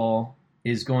player to the ball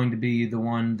is going to be the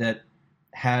one that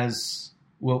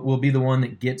will be the one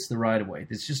that gets the right of way.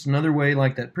 It's just another way,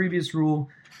 like that previous rule,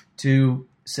 to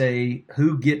say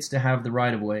who gets to have the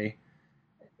right of way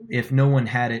if no one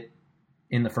had it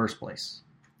in the first place.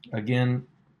 Again,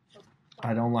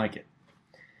 I don't like it.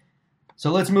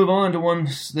 So let's move on to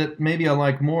ones that maybe I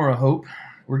like more, I hope.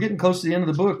 We're getting close to the end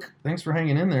of the book. Thanks for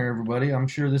hanging in there, everybody. I'm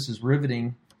sure this is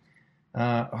riveting.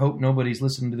 I hope nobody's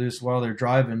listening to this while they're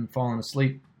driving, falling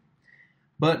asleep.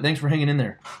 But thanks for hanging in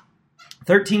there.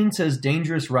 13 says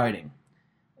dangerous riding.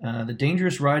 The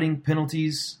dangerous riding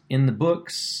penalties in the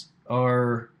books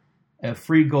are a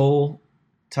free goal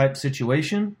type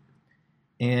situation.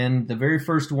 And the very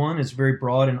first one is very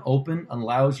broad and open,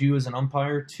 allows you as an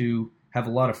umpire to have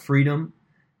a lot of freedom,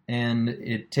 and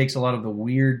it takes a lot of the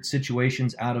weird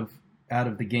situations out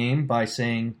of the game by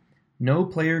saying, no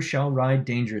player shall ride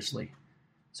dangerously.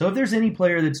 So if there's any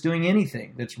player that's doing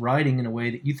anything that's riding in a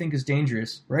way that you think is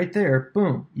dangerous, right there,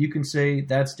 boom, you can say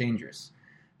that's dangerous.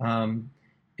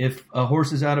 If a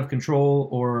horse is out of control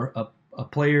or a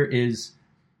player is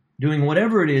doing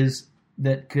whatever it is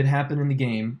that could happen in the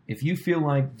game, if you feel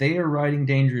like they are riding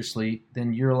dangerously,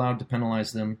 then you're allowed to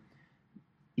penalize them,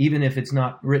 even if it's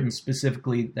not written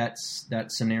specifically that's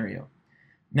that scenario.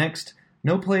 Next,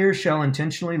 no player shall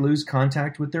intentionally lose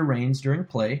contact with their reins during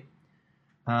play.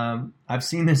 I've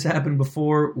seen this happen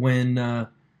before when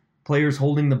players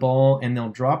holding the ball and they'll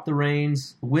drop the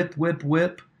reins, whip,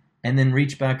 and then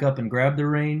reach back up and grab their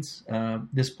reins.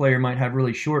 This player might have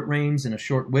really short reins and a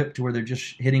short whip to where they're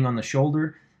just hitting on the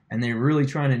shoulder, and they're really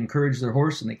trying to encourage their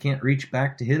horse and they can't reach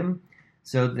back to hit them.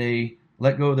 So they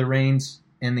let go of the reins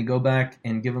and they go back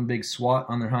and give them a big swat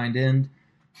on their hind end.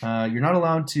 You're not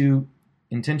allowed to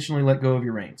intentionally let go of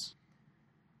your reins.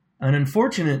 An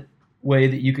unfortunate way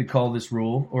that you could call this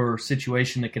rule, or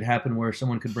situation that could happen where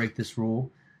someone could break this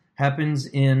rule, happens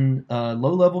in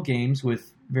low-level games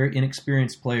with very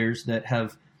inexperienced players that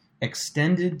have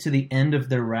extended to the end of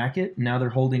their racket. Now they're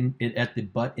holding it at the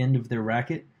butt end of their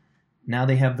racket. Now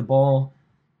they have the ball,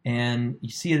 and you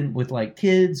see it with like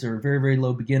kids or very, very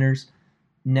low beginners.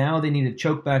 Now they need to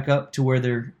choke back up to where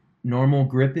their normal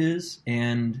grip is,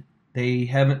 and they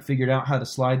haven't figured out how to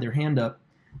slide their hand up.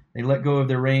 They let go of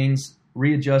their reins,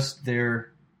 readjust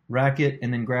their racket,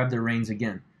 and then grab their reins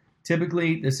again.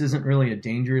 Typically, this isn't really a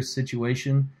dangerous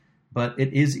situation, but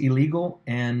it is illegal,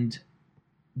 and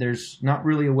there's not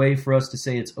really a way for us to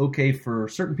say it's okay for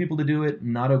certain people to do it,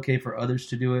 not okay for others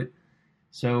to do it.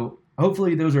 So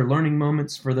hopefully those are learning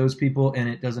moments for those people, and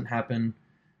it doesn't happen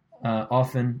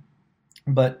often,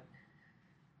 but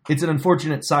it's an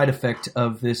unfortunate side effect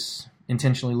of this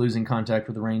intentionally losing contact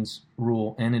with the reins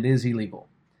rule, and it is illegal.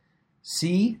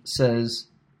 C says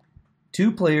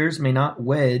 2 players may not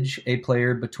wedge a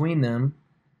player between them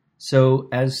so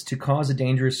as to cause a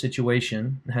dangerous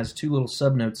situation. It has 2 little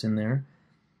subnotes in there.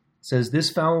 It says this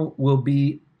foul will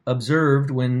be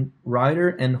observed when rider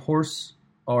and horse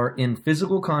are in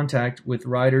physical contact with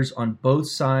riders on both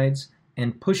sides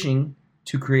and pushing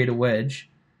to create a wedge.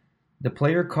 The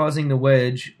player causing the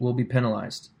wedge will be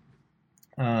penalized.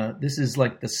 This is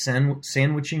like the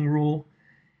sandwiching rule.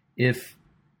 If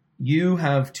you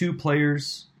have 2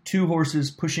 players, 2 horses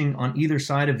pushing on either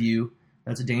side of you,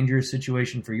 that's a dangerous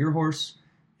situation for your horse,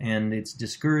 and it's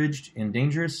discouraged and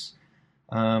dangerous.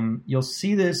 You'll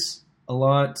see this a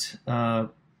lot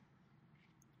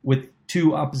with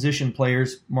 2 opposition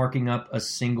players marking up a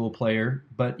single player,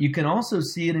 but you can also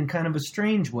see it in kind of a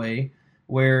strange way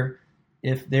where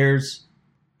if there's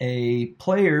a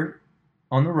player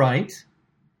on the right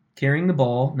carrying the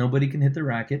ball, nobody can hit the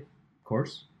racket, of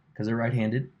course, because they're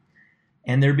right-handed,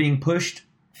 and they're being pushed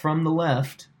from the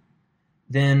left,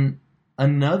 then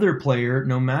another player,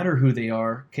 no matter who they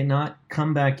are, cannot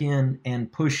come back in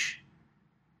and push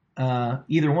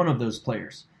either one of those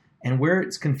players. And where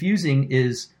it's confusing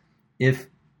is if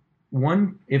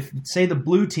say the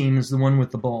blue team is the one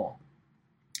with the ball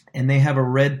and they have a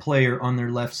red player on their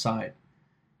left side,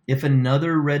 if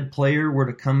another red player were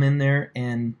to come in there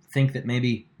and think that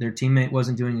maybe their teammate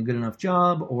wasn't doing a good enough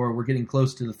job or we're getting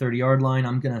close to the 30-yard line,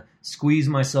 I'm going to squeeze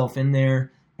myself in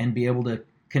there and be able to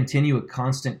continue a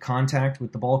constant contact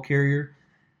with the ball carrier,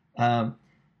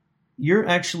 you're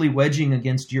actually wedging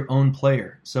against your own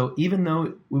player. So even though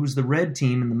it was the red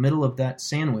team in the middle of that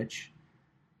sandwich,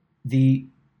 the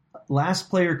last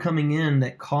player coming in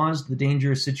that caused the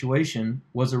dangerous situation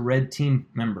was a red team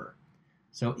member.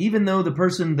 So even though the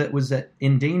person that was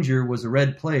in danger was a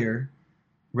red player,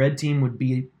 red team would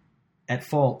be at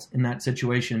fault in that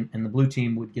situation, and the blue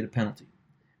team would get a penalty,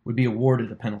 would be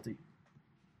awarded a penalty.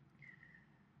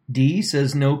 D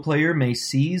says no player may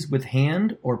seize with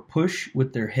hand or push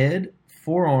with their head,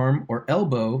 forearm, or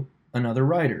elbow another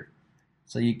rider.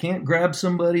 So you can't grab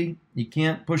somebody, you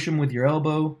can't push them with your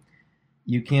elbow,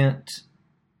 you can't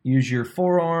use your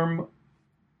forearm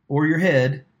or your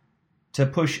head to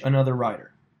push another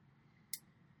rider.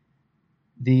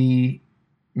 The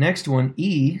next one,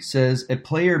 E, says a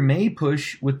player may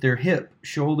push with their hip,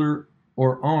 shoulder,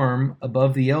 or arm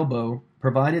above the elbow,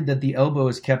 provided that the elbow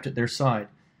is kept at their side.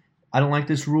 I don't like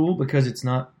this rule because it's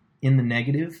not in the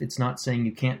negative. It's not saying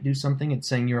you can't do something. It's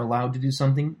saying you're allowed to do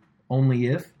something only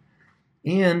if.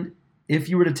 And if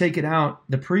you were to take it out,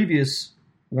 the previous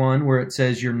one where it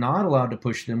says you're not allowed to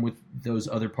push them with those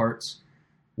other parts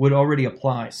would already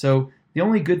apply. So the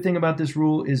only good thing about this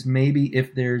rule is maybe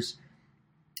if there's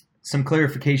some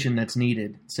clarification that's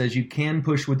needed. It says you can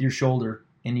push with your shoulder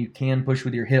and you can push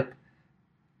with your hip,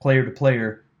 player to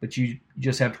player, but you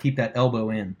just have to keep that elbow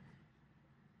in.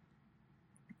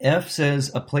 F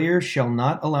says a player shall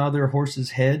not allow their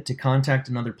horse's head to contact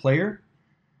another player.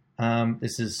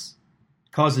 This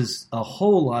causes a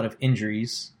whole lot of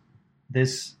injuries.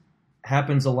 This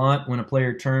happens a lot when a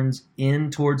player turns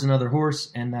in towards another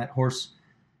horse and that horse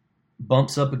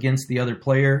bumps up against the other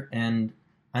player. And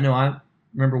I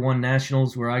remember one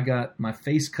nationals where I got my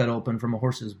face cut open from a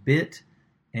horse's bit.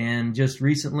 And just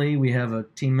recently we have a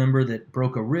team member that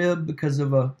broke a rib because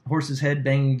of a horse's head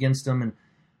banging against them. And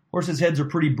horses' heads are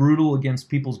pretty brutal against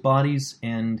people's bodies,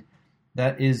 and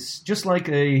that is just like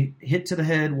a hit to the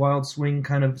head, wild swing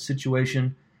kind of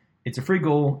situation. It's a free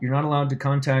goal. You're not allowed to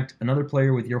contact another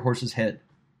player with your horse's head.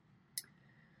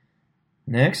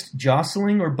 Next,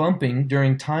 jostling or bumping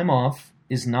during time off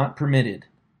is not permitted.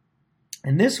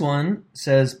 And this one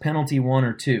says penalty 1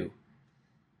 or 2.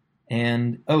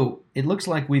 And, it looks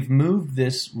like we've moved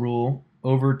this rule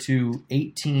over to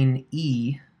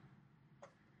 18E.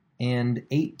 And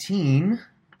 18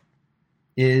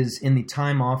 is in the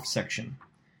time off section.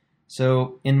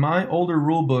 So in my older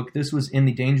rule book, this was in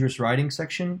the dangerous riding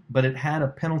section, but it had a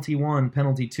penalty 1,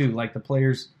 penalty 2. Like the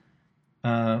players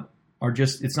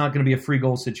it's not going to be a free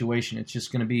goal situation. It's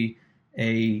just going to be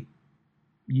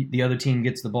the other team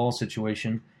gets the ball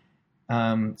situation.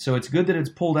 So it's good that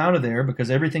it's pulled out of there because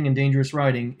everything in dangerous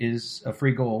riding is a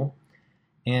free goal.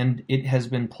 And it has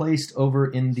been placed over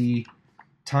in the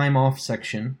time off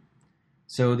section.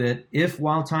 So that if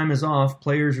while time is off,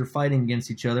 players are fighting against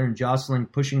each other and jostling,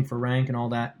 pushing for rank and all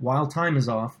that, while time is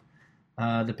off,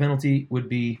 the penalty would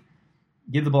be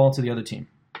give the ball to the other team.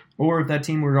 Or if that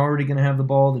team were already going to have the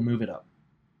ball, then move it up.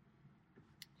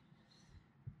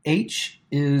 H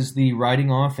is the riding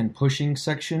off and pushing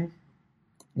section.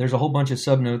 There's a whole bunch of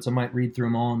subnotes. I might read through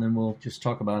them all and then we'll just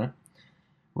talk about it.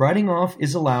 Riding off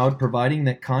is allowed providing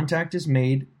that contact is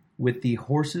made with the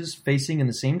horses facing in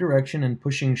the same direction and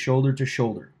pushing shoulder to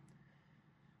shoulder.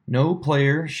 No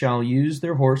player shall use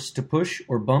their horse to push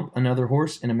or bump another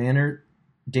horse in a manner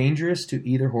dangerous to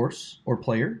either horse or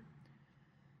player.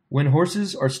 When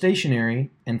horses are stationary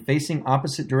and facing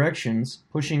opposite directions,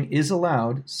 pushing is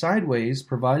allowed sideways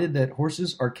provided that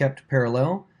horses are kept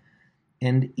parallel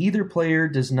and either player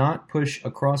does not push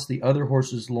across the other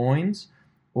horse's loins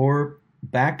or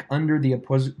back under the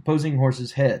opposing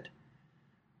horse's head.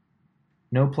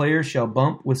 No player shall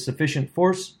bump with sufficient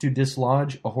force to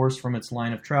dislodge a horse from its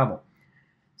line of travel.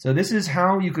 So this is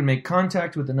how you can make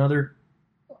contact with another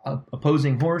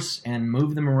opposing horse and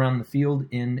move them around the field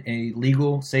in a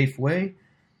legal, safe way.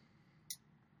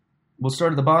 We'll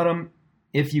start at the bottom.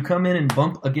 If you come in and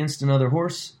bump against another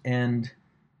horse and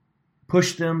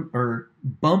push them or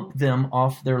bump them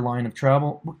off their line of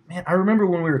travel. Man, I remember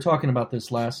when we were talking about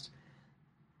this last,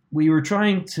 we were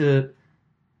trying to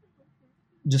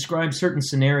describe certain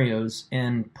scenarios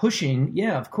and pushing.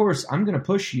 Yeah, of course, I'm going to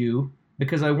push you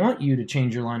because I want you to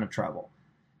change your line of travel.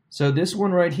 So this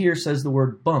one right here says the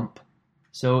word bump.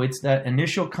 So it's that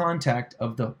initial contact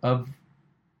of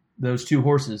those two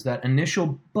horses. That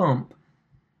initial bump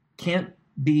can't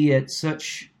be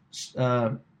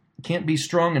can't be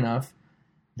strong enough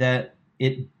that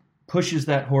it pushes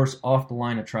that horse off the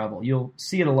line of travel. You'll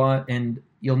see it a lot, and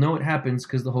you'll know it happens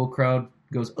because the whole crowd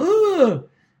goes, "Ugh!"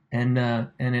 and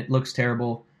it looks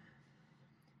terrible.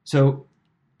 So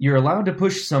you're allowed to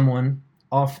push someone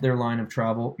off their line of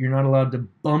travel. You're not allowed to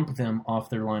bump them off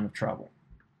their line of travel.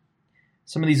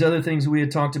 Some of these other things we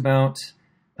had talked about,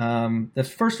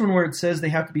 the first one where it says they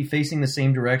have to be facing the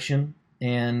same direction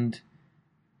and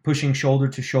pushing shoulder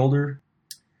to shoulder.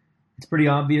 It's pretty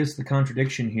obvious the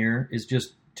contradiction here is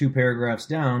just 2 paragraphs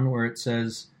down where it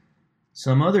says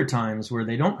some other times where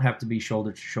they don't have to be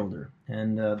shoulder to shoulder.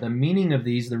 And the meaning of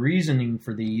these, the reasoning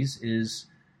for these is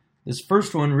this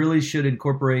first one really should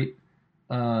incorporate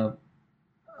a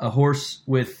horse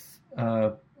with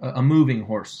a moving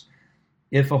horse.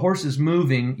 If a horse is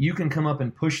moving, you can come up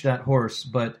and push that horse,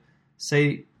 but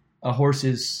say a horse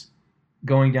is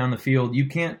going down the field, you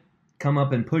can't come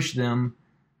up and push them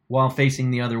while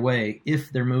facing the other way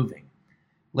if they're moving.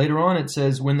 Later on it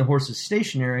says when the horse is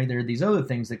stationary, there are these other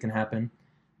things that can happen,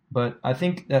 but I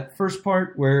think that first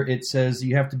part where it says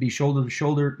you have to be shoulder to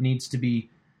shoulder needs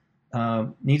to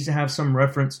have some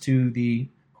reference to the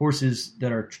horses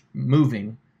that are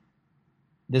moving.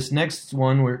 This next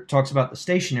one where it talks about the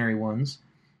stationary ones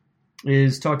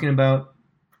is talking about,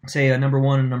 say, a number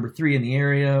 1 and number 3 in the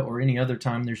area, or any other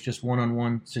time there's just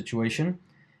one-on-one situation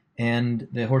and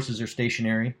the horses are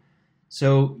stationary.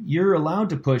 So you're allowed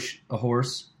to push a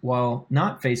horse while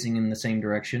not facing in the same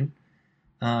direction.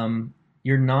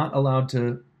 You're not allowed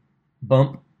to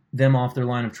bump them off their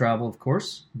line of travel, of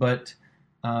course, but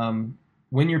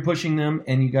when you're pushing them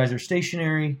and you guys are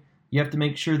stationary, you have to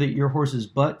make sure that your horse's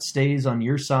butt stays on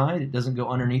your side. It doesn't go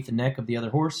underneath the neck of the other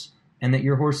horse, and that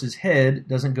your horse's head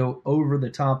doesn't go over the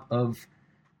top of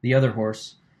the other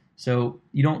horse. So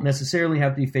you don't necessarily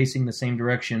have to be facing the same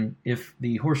direction if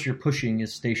the horse you're pushing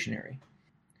is stationary.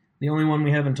 The only one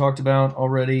we haven't talked about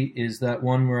already is that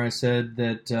one where I said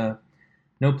that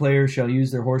no player shall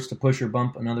use their horse to push or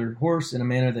bump another horse in a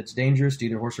manner that's dangerous to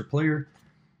either horse or player.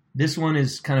 This one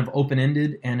is kind of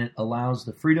open-ended, and it allows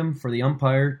the freedom for the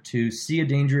umpire to see a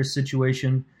dangerous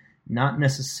situation, not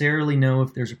necessarily know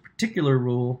if there's a particular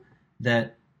rule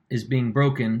that is being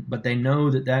broken, but they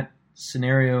know that that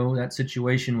scenario, that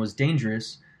situation was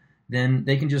dangerous. Then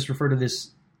they can just refer to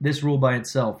this rule by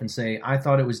itself and say, I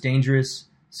thought it was dangerous,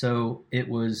 so it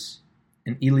was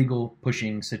an illegal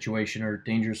pushing situation, or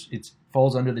dangerous. It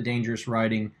falls under the dangerous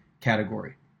riding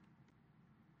category.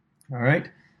 All right.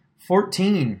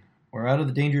 14. We're out of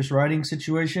the dangerous riding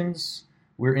situations.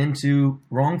 We're into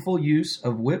wrongful use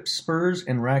of whip, spurs,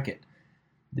 and racket.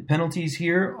 The penalties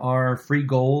here are free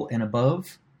goal and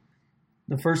above.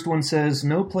 The first one says,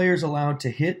 no player is allowed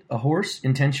to hit a horse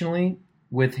intentionally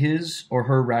with his or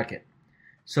her racket.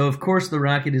 So, of course, the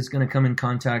racket is going to come in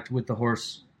contact with the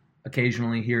horse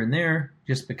occasionally here and there,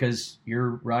 just because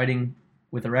you're riding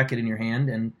with a racket in your hand,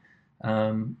 and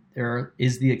there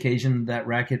is the occasion that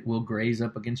racket will graze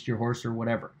up against your horse or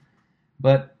whatever.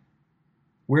 But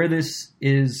where this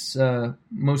is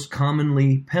most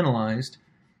commonly penalized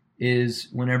is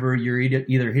whenever you're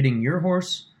either hitting your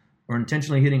horse or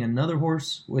intentionally hitting another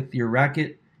horse with your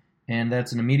racket, and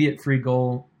that's an immediate free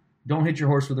goal. Don't hit your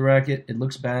horse with a racket. It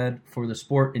looks bad for the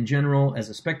sport in general as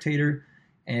a spectator,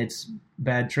 and it's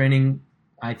bad training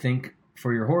I think,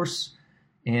 for your horse,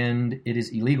 and it is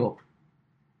illegal.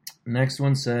 Next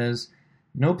one says,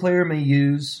 no player may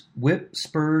use whip,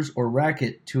 spurs, or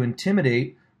racket to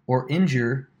intimidate or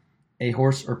injure a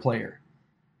horse or player.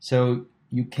 So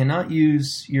you cannot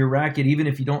use your racket, even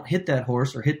if you don't hit that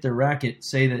horse or hit their racket.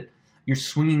 Say that you're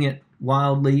swinging it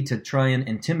wildly to try and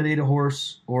intimidate a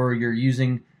horse, or you're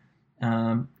using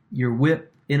your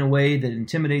whip in a way that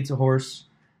intimidates a horse.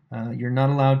 You're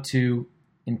not allowed to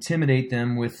intimidate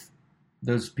them with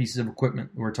those pieces of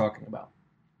equipment we're talking about.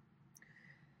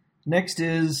 Next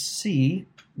is C.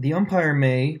 The umpire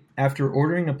may, after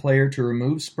ordering a player to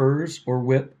remove spurs or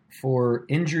whip for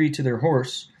injury to their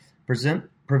horse,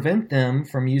 prevent them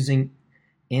from using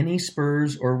any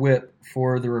spurs or whip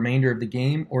for the remainder of the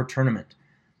game or tournament.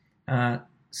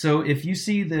 So if you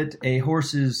see that a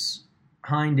horse's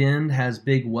hind end has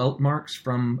big welt marks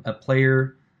from a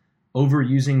player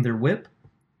overusing their whip,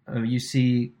 you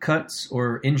see cuts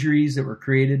or injuries that were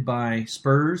created by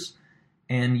spurs,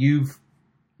 and you've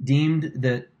deemed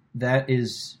that that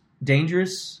is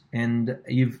dangerous and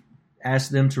you've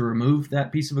asked them to remove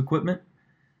that piece of equipment,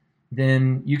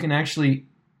 then you can actually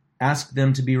ask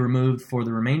them to be removed for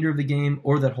the remainder of the game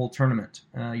or that whole tournament.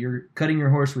 You're cutting your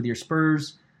horse with your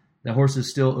spurs. The horse is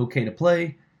still okay to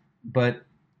play, but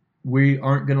we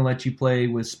aren't going to let you play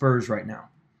with spurs right now.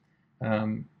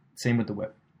 Same with the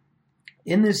whip.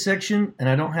 In this section, and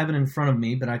I don't have it in front of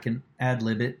me, but I can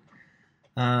ad-lib it,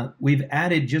 we've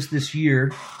added just this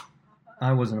year,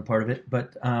 I wasn't a part of it,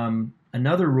 but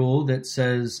another rule that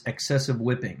says excessive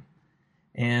whipping.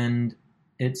 And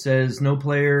it says no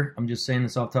player, I'm just saying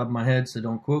this off the top of my head, so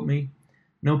don't quote me,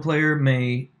 no player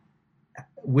may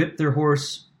whip their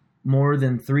horse more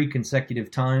than 3 consecutive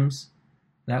times.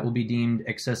 That will be deemed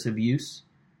excessive use.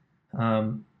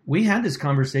 We had this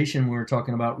conversation when we were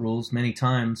talking about rules many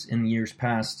times in years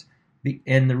past.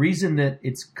 And the reason that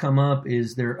it's come up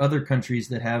is there are other countries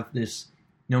that have this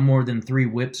no more than 3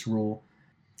 whips rule.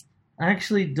 I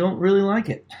actually don't really like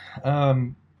it.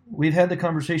 We've had the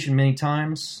conversation many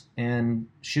times, and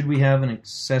should we have an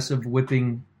excessive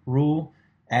whipping rule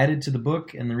added to the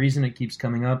book? And the reason it keeps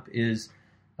coming up is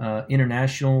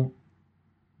international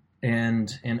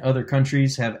and other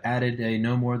countries have added a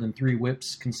no more than 3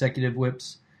 whips, consecutive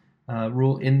whips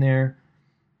rule in there.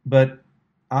 But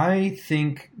I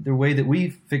think the way that we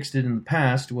fixed it in the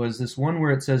past was this one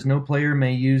where it says no player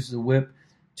may use the whip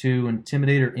to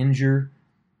intimidate or injure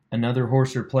another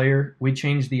horse or player. We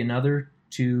changed the another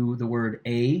to the word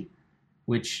a,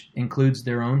 which includes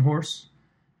their own horse.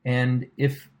 And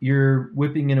if you're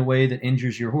whipping in a way that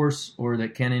injures your horse or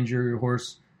that can injure your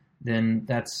horse, then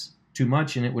that's too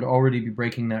much, and it would already be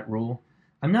breaking that rule.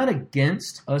 I'm not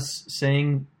against us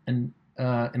saying an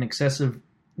excessive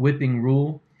whipping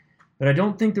rule, but I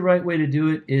don't think the right way to do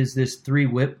it is this 3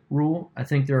 whip rule. I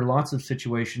think there are lots of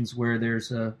situations where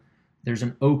there's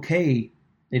an okay.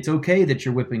 It's okay that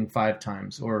you're whipping 5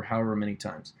 times or however many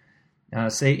times.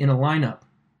 Say in a lineup,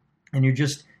 and you're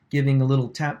just giving a little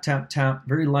tap, tap, tap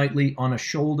very lightly on a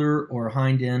shoulder or a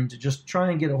hind end to just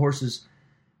try and get a horse's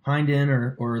hind end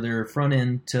or their front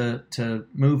end to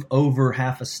move over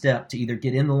half a step to either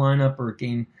get in the lineup or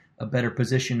gain a better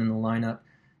position in the lineup.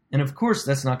 And of course,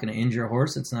 that's not going to injure a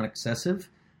horse. It's not excessive.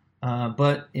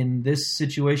 But in this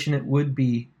situation, it would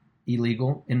be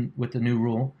illegal with the new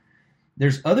rule.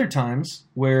 There's other times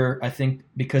where I think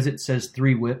because it says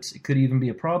 3 whips, it could even be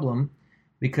a problem,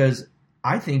 because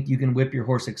I think you can whip your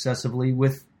horse excessively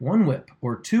with 1 whip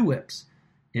or 2 whips.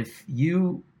 If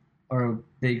you are a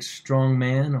big, strong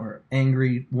man or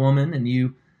angry woman and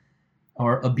you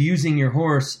are abusing your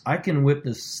horse, I can whip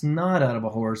the snot out of a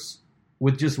horse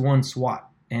with just 1 swat.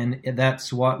 And that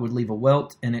swat would leave a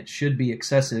welt, and it should be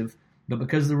excessive. But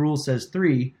because the rule says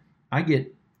 3, I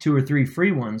get 2 or 3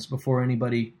 free ones before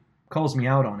anybody calls me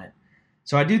out on it.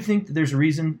 So I do think that there's a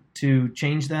reason to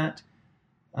change that.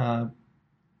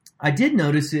 I did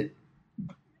notice it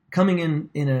coming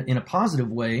in a positive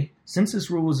way. Since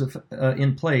this rule was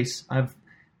in place, I've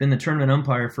been the tournament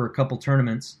umpire for a couple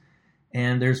tournaments,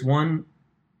 and there's one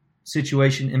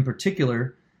situation in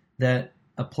particular that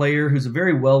a player who's a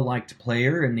very well-liked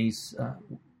player, and he's a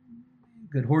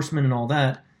good horseman and all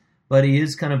that, but he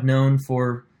is kind of known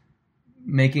for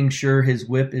making sure his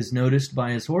whip is noticed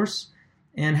by his horse,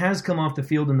 and has come off the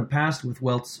field in the past with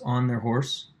welts on their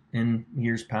horse in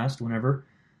years past, whenever.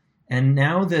 And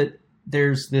now that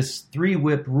there's this 3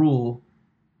 whip rule,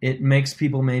 it makes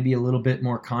people maybe a little bit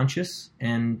more conscious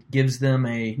and gives them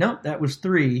no, that was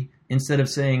 3, instead of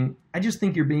saying, I just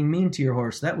think you're being mean to your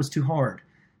horse. That was too hard.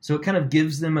 So it kind of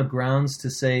gives them a grounds to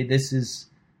say this is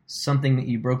something that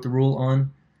you broke the rule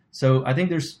on. So I think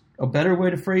there's a better way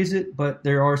to phrase it, but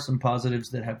there are some positives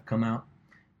that have come out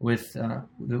with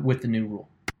the new rule.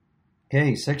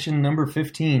 Okay, section number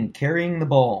 15, carrying the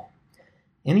ball.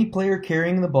 Any player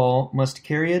carrying the ball must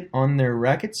carry it on their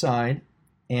racket side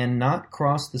and not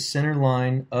cross the center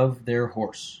line of their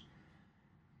horse.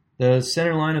 The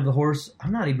center line of the horse,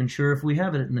 I'm not even sure if we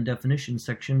have it in the definition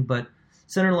section, but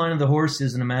center line of the horse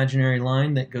is an imaginary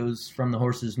line that goes from the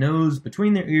horse's nose,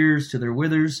 between their ears, to their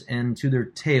withers, and to their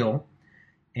tail.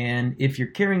 And if you're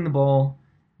carrying the ball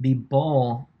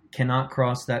cannot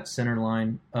cross that center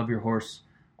line of your horse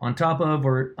on top of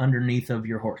or underneath of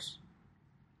your horse.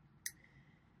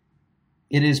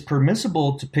 It is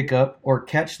permissible to pick up or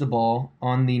catch the ball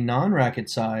on the non-racket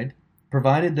side,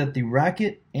 provided that the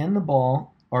racket and the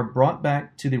ball are brought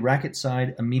back to the racket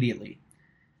side immediately.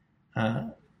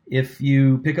 If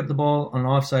you pick up the ball on an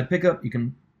offside pickup, you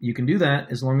can do that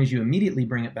as long as you immediately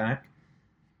bring it back.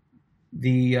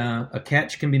 A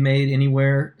catch can be made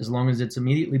anywhere as long as it's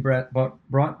immediately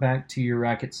brought back to your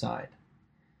racket side.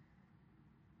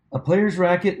 A player's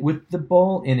racket with the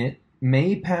ball in it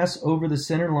may pass over the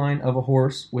center line of a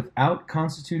horse without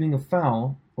constituting a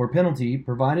foul or penalty,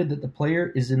 provided that the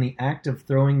player is in the act of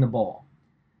throwing the ball.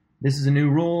 This is a new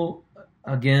rule.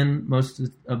 Again, most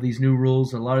of these new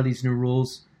rules, a lot of these new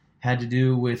rules had to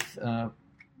do with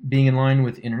being in line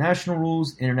with international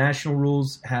rules. International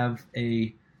rules have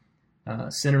a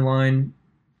center line,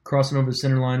 crossing over the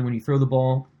center line when you throw the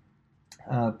ball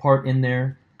part in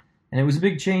there. And it was a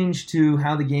big change to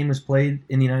how the game was played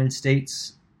in the United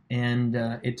States, and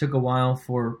it took a while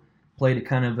for play to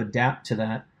kind of adapt to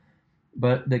that.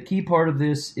 But the key part of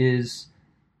this is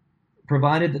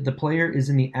provided that the player is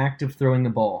in the act of throwing the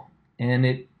ball. And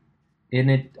it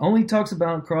only talks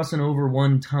about crossing over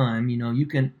one time. You know, you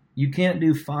can't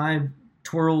do 5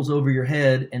 twirls over your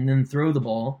head and then throw the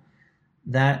ball.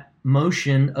 That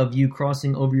motion of you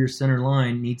crossing over your center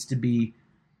line needs to be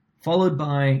followed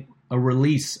by a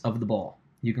release of the ball.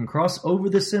 You can cross over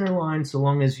the center line so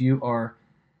long as you are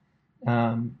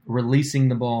releasing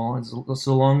the ball,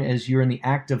 so long as you're in the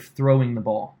act of throwing the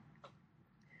ball.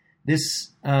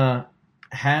 This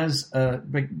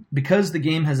because the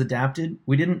game has adapted,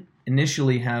 we didn't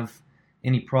initially have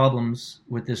any problems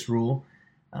with this rule.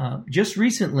 Just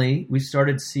recently, we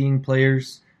started seeing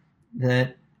players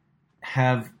that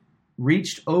have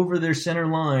reached over their center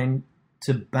line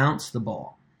to bounce the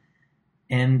ball.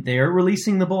 And they are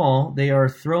releasing the ball. They are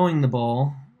throwing the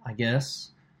ball, I guess.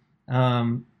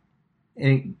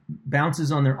 It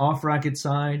bounces on their off-racket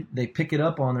side. They pick it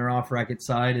up on their off-racket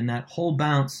side, and that whole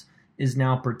bounce is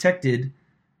now protected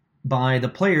by the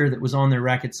player that was on their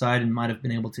racket side and might have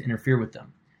been able to interfere with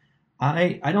them.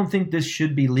 I don't think this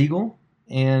should be legal,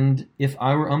 and if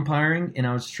I were umpiring and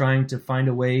I was trying to find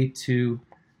a way to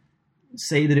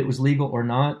say that it was legal or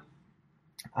not,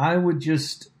 I would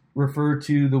just refer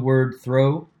to the word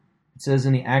throw. It says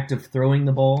in the act of throwing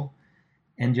the ball,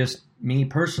 and just me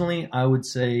personally, I would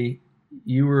say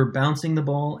you were bouncing the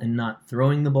ball and not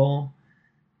throwing the ball.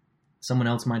 Someone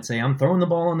else might say, I'm throwing the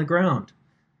ball on the ground.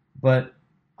 But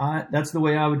that's the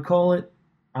way I would call it.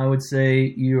 I would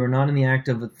say you are not in the act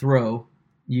of a throw.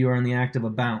 You are in the act of a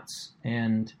bounce.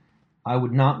 And I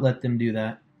would not let them do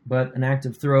that. But an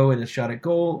active throw at a shot at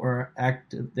goal, or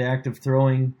the act of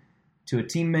throwing to a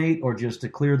teammate, or just to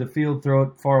clear the field, throw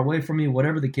it far away from you,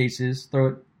 whatever the case is, throw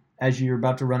it as you're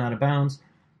about to run out of bounds.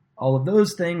 All of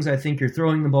those things, I think you're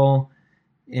throwing the ball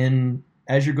in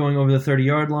as you're going over the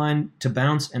 30-yard line to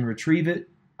bounce and retrieve it.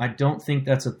 I don't think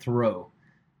that's a throw.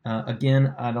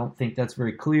 Again, I don't think that's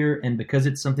very clear, and because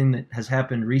it's something that has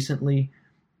happened recently,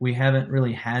 we haven't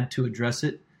really had to address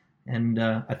it, and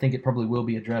I think it probably will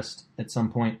be addressed at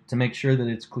some point to make sure that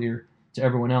it's clear to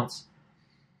everyone else.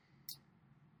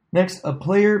 Next, a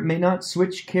player may not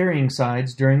switch carrying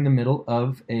sides during the middle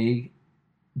of a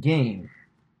game.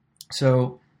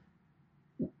 So,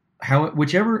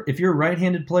 if you're a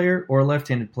right-handed player or a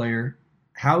left-handed player,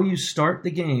 how you start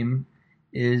the game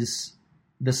is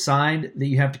the side that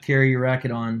you have to carry your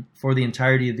racket on for the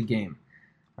entirety of the game.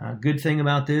 Good thing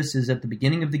about this is at the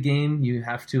beginning of the game, you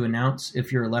have to announce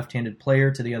if you're a left-handed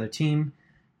player to the other team,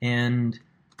 and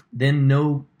then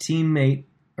no teammate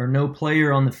or no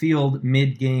player on the field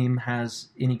mid-game has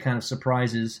any kind of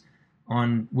surprises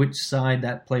on which side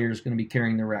that player is going to be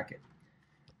carrying the racket.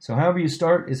 So however you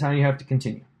start is how you have to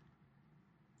continue.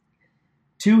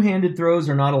 Two-handed throws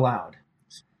are not allowed.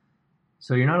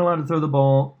 So you're not allowed to throw the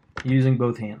ball using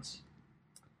both hands.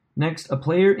 Next, a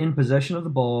player in possession of the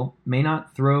ball may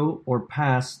not throw or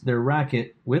pass their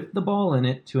racket with the ball in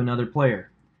it to another player.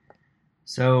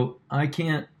 So I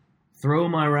can't throw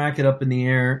my racket up in the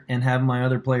air and have my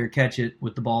other player catch it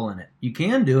with the ball in it. You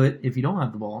can do it if you don't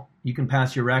have the ball. You can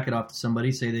pass your racket off to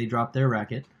somebody, say they drop their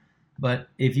racket. But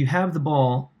if you have the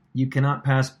ball, you cannot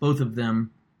pass both of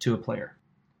them to a player.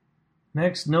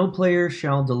 Next, no player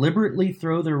shall deliberately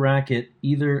throw their racket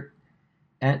either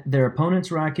at their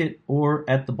opponent's racket or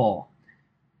at the ball.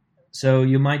 So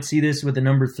you might see this with the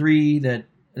number 3, that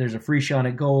there's a free shot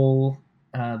at goal.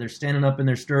 They're standing up in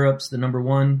their stirrups. The number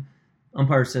 1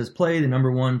 umpire says play. The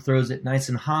number 1 throws it nice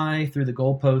and high through the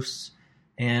goalposts.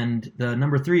 And the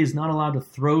number 3 is not allowed to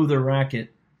throw their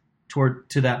racket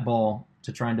to that ball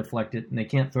to try and deflect it. And they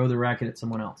can't throw the racket at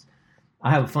someone else.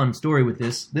 I have a fun story with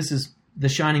this. This is the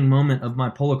shining moment of my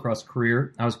polocrosse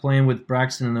career. I was playing with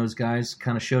Braxton and those guys,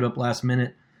 kind of showed up last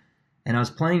minute. And I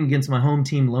was playing against my home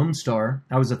team, Lone Star.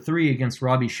 I was a 3 against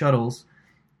Robbie Shuttles.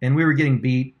 And we were getting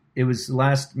beat. It was the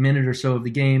last minute or so of the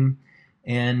game.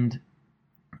 And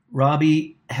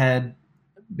Robbie had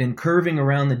been curving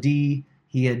around the D.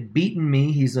 He had beaten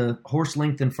me. He's a horse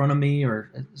length in front of me,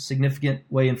 or a significant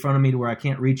way in front of me to where I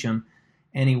can't reach him.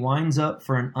 And he winds up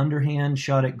for an underhand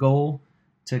shot at goal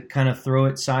to kind of throw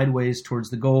it sideways towards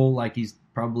the goal, like he's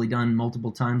probably done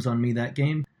multiple times on me that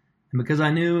game. And because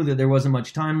I knew that there wasn't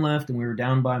much time left and we were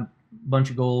down by a bunch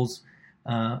of goals,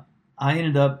 I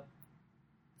ended up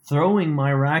throwing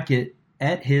my racket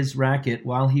at his racket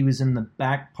while he was in the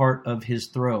back part of his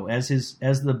throw. As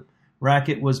the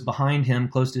racket was behind him,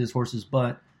 close to his horse's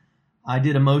butt, I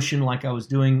did a motion like I was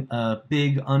doing a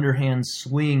big underhand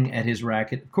swing at his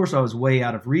racket. Of course, I was way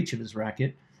out of reach of his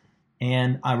racket,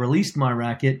 and I released my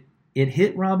racket. It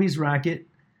hit Robbie's racket.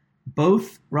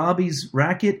 Both Robbie's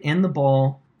racket and the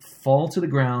ball fall to the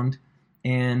ground,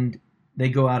 and they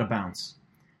go out of bounds.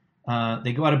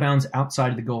 They go out of bounds outside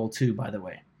of the goal, too, by the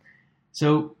way.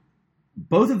 So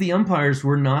both of the umpires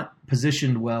were not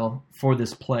positioned well for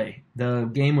this play. The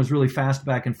game was really fast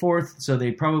back and forth, so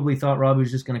they probably thought Robbie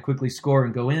was just going to quickly score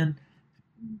and go in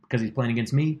because he's playing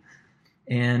against me.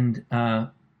 And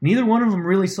neither one of them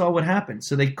really saw what happened.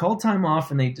 So they called time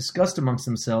off and they discussed amongst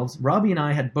themselves. Robbie and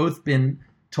I had both been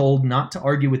told not to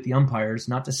argue with the umpires,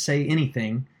 not to say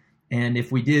anything, and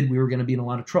if we did, we were going to be in a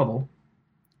lot of trouble.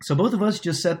 So both of us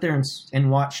just sat there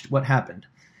and watched what happened.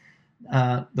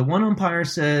 The one umpire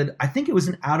said, I think it was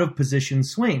an out-of-position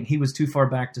swing. He was too far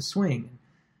back to swing.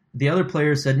 The other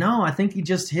player said, no, I think he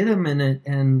just hit him,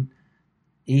 and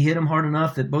he hit him hard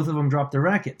enough that both of them dropped their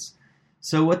rackets.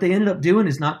 So what they ended up doing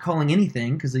is not calling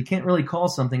anything, because they can't really call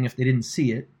something if they didn't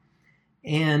see it.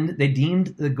 And they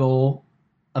deemed the goal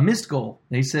a missed goal.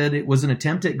 They said it was an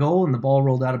attempt at goal, and the ball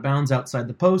rolled out of bounds outside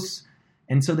the posts.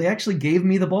 And so they actually gave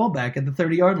me the ball back at the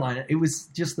 30-yard line. It was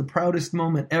just the proudest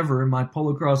moment ever in my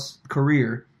polocrosse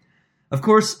career. Of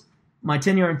course, my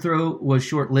 10-yard throw was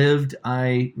short-lived.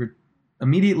 I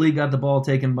immediately got the ball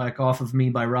taken back off of me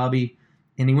by Robbie,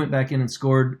 and he went back in and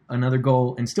scored another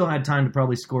goal and still had time to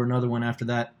probably score another one after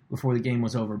that before the game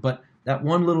was over. But that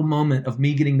one little moment of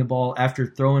me getting the ball after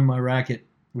throwing my racket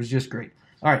was just great.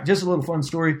 All right, just a little fun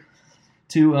story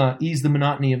to ease the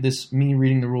monotony of this me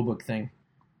reading the rulebook thing.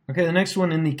 Okay, the next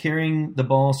one in the carrying the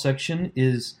ball section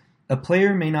is a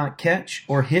player may not catch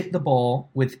or hit the ball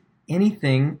with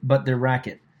anything but their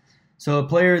racket. So a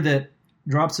player that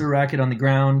drops their racket on the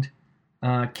ground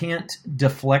can't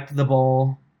deflect the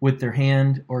ball with their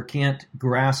hand or can't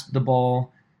grasp the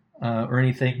ball or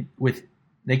anything with.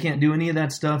 They can't do any of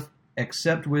that stuff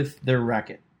except with their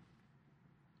racket.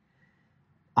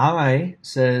 I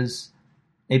says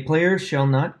a player shall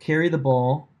not carry the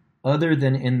ball other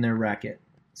than in their racket.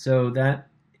 So that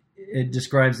it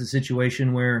describes the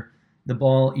situation where the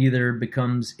ball either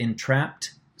becomes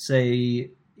entrapped,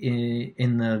 say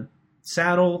in the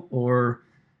saddle or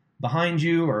behind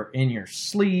you or in your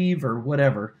sleeve or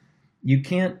whatever. You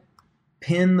can't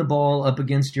pin the ball up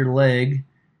against your leg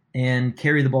and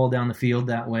carry the ball down the field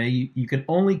that way. You can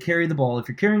only carry the ball. If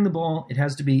you're carrying the ball, it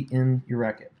has to be in your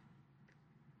racket.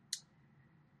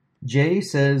 J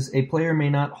says a player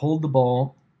may not hold the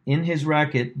ball in his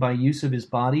racket by use of his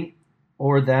body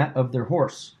or that of their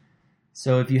horse.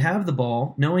 So if you have the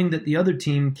ball, knowing that the other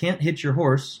team can't hit your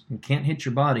horse and can't hit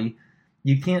your body,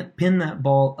 you can't pin that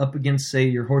ball up against, say,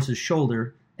 your horse's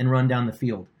shoulder and run down the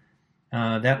field.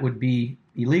 That would be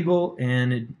illegal,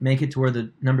 and it'd make it to where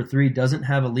the number 3 doesn't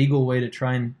have a legal way to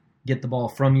try and get the ball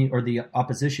from you, or the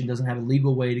opposition doesn't have a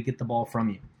legal way to get the ball from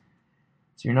you.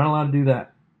 So you're not allowed to do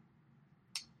that.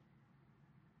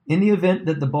 In the event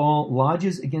that the ball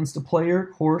lodges against a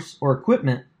player, horse, or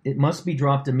equipment, it must be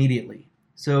dropped immediately.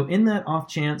 So in that off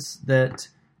chance that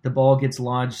the ball gets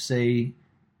lodged, say,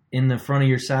 in the front of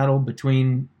your saddle,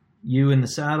 between you and the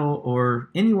saddle, or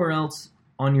anywhere else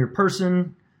on your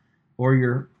person or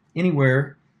your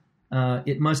anywhere,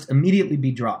 it must immediately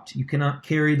be dropped. You cannot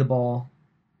carry the ball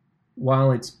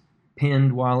while it's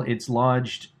pinned while it's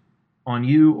lodged on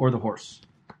you or the horse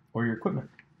or your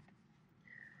equipment.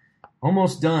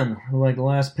 Almost done, like the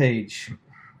last page.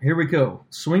 Here we go.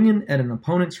 Swinging at an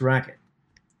opponent's racket.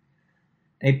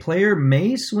 A player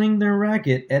may swing their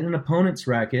racket at an opponent's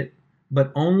racket,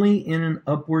 but only in an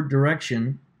upward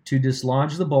direction to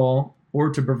dislodge the ball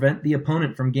or to prevent the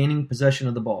opponent from gaining possession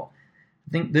of the ball.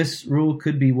 I think this rule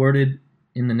could be worded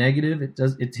in the negative.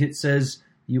 It says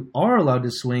you are allowed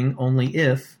to swing only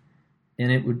if,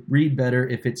 and it would read better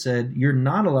if it said you're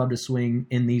not allowed to swing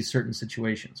in these certain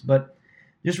situations. But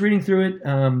just reading through it,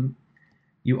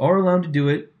 you are allowed to do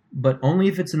it, but only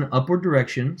if it's in an upward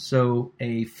direction. So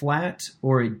a flat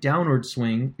or a downward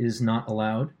swing is not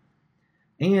allowed.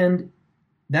 And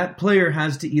that player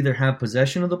has to either have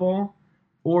possession of the ball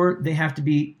or they have to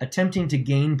be attempting to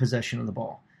gain possession of the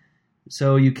ball.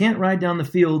 So you can't ride down the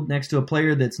field next to a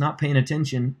player that's not paying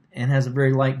attention and has a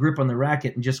very light grip on the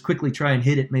racket and just quickly try and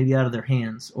hit it maybe out of their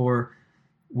hands. Or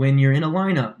when you're in a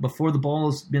lineup before the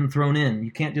ball has been thrown in,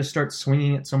 you can't just start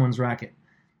swinging at someone's racket.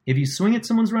 If you swing at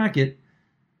someone's racket,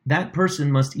 that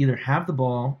person must either have the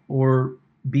ball or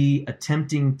be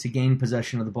attempting to gain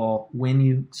possession of the ball when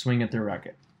you swing at their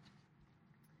racket.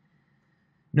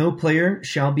 No player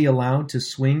shall be allowed to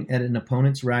swing at an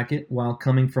opponent's racket while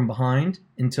coming from behind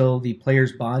until the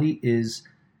player's body is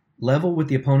level with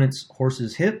the opponent's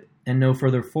horse's hip and no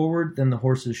further forward than the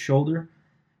horse's shoulder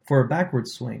for a backward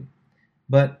swing.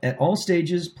 But at all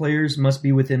stages, players must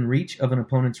be within reach of an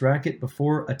opponent's racket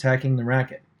before attacking the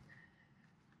racket.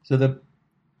 So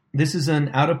this is an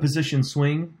out-of-position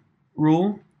swing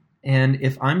rule, and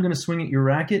if I'm going to swing at your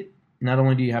racket, not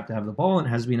only do you have to have the ball, it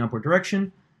has to be in upward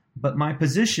direction, but my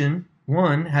position,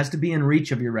 one, has to be in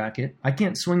reach of your racket. I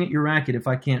can't swing at your racket if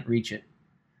I can't reach it.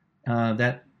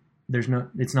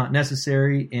 It's not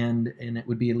necessary, and it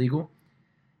would be illegal.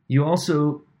 You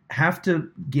also have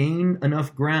to gain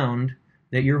enough ground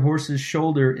that your horse's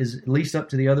shoulder is at least up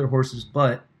to the other horse's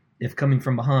butt, if coming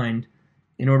from behind,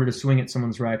 in order to swing at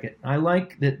someone's racket. I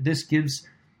like that this gives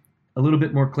a little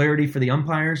bit more clarity for the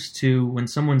umpires to when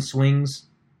someone swings,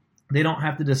 they don't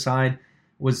have to decide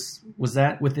was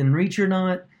that within reach or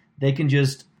not. They can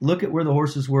just look at where the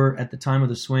horses were at the time of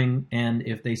the swing, and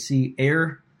if they see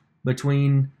air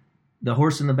between the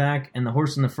horse in the back and the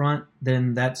horse in the front,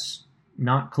 then that's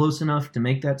not close enough to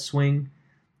make that swing,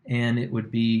 and it would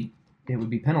be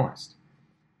penalized.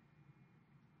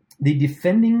 The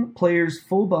defending player's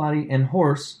full body and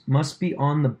horse must be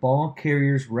on the ball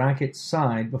carrier's racket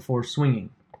side before swinging.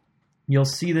 You'll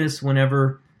see this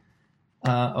whenever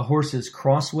a horse is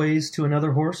crossways to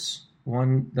another horse.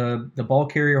 The ball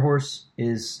carrier horse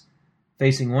is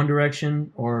facing one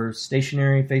direction or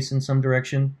stationary facing some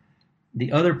direction.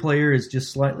 The other player is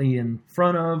just slightly in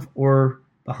front of or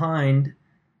behind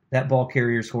that ball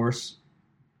carrier's horse,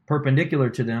 perpendicular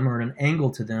to them or at an angle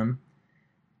to them.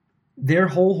 Their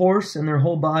whole horse and their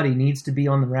whole body needs to be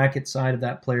on the racket side of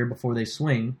that player before they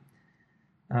swing.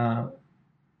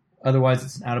 Otherwise,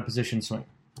 it's an out-of-position swing.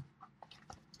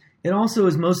 It also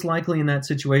is most likely in that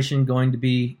situation going to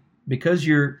be, because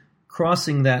you're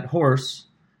crossing that horse,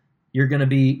 you're going to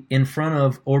be in front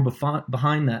of or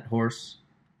behind that horse.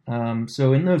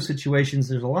 So in those situations,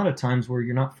 there's a lot of times where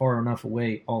you're not far enough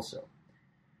away also.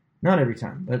 Not every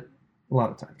time, but a lot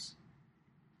of times.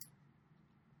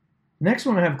 Next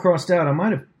one I have crossed out, I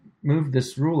might have moved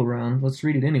this rule around. Let's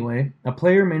read it anyway. A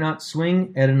player may not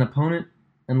swing at an opponent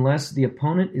unless the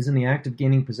opponent is in the act of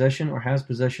gaining possession or has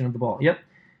possession of the ball. Yep.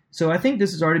 So I think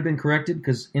this has already been corrected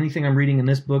because anything I'm reading in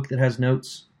this book that has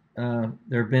notes,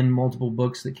 there have been multiple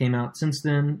books that came out since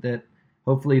then that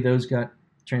hopefully those got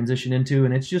transitioned into,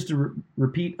 and it's just a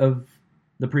repeat of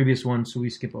the previous one, so we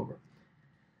skip over.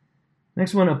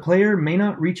 Next one, a player may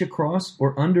not reach across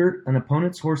or under an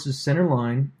opponent's horse's center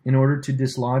line in order to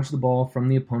dislodge the ball from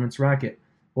the opponent's racket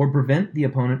or prevent the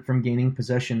opponent from gaining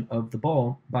possession of the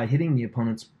ball by hitting the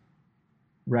opponent's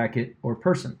racket or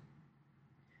person.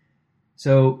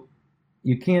 So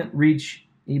you can't reach,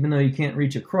 even though you can't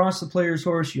reach across the player's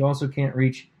horse, you also can't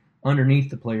reach underneath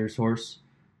the player's horse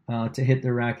to hit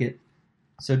their racket.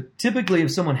 So typically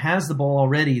if someone has the ball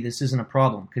already, this isn't a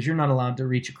problem because you're not allowed to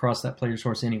reach across that player's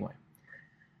horse anyway.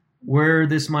 Where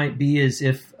this might be is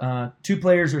if two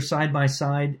players are side by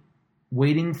side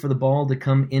waiting for the ball to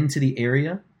come into the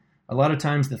area. A lot of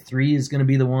times the 3 is going to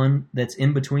be the one that's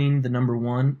in between the number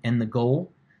 1 and the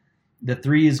goal. The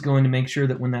 3 is going to make sure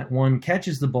that when that 1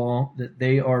 catches the ball, that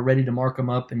they are ready to mark them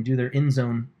up and do their end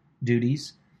zone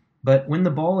duties. But when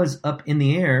the ball is up in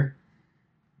the air,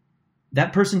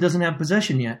 that person doesn't have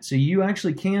possession yet. So you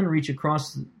actually can reach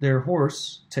across their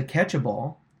horse to catch a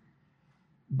ball,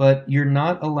 but you're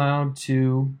not allowed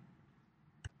to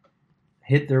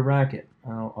hit their racket.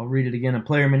 I'll read it again. A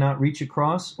player may not reach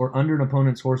across or under an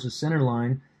opponent's horse's center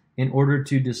line in order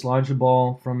to dislodge the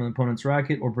ball from an opponent's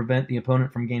racket or prevent the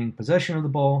opponent from gaining possession of the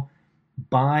ball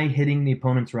by hitting the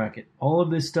opponent's racket. All of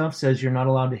this stuff says you're not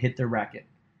allowed to hit their racket.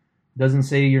 It doesn't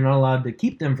say you're not allowed to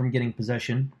keep them from getting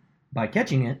possession by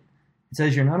catching it. It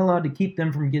says you're not allowed to keep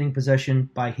them from getting possession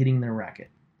by hitting their racket.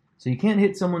 So you can't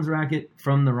hit someone's racket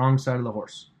from the wrong side of the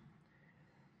horse.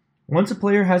 Once a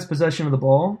player has possession of the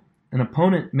ball, an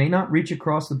opponent may not reach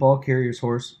across the ball carrier's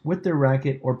horse with their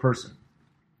racket or person.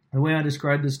 The way I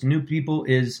describe this to new people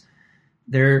is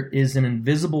there is an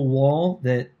invisible wall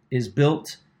that is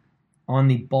built on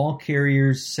the ball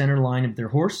carrier's center line of their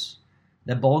horse.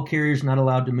 That ball carrier is not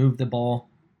allowed to move the ball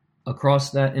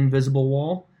across that invisible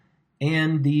wall,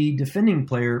 and the defending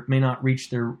player may not reach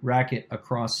their racket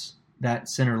across that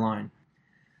center line.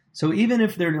 So even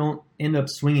if they don't end up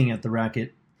swinging at the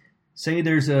racket, say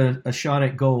there's a shot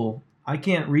at goal, I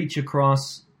can't reach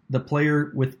across the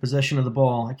player with possession of the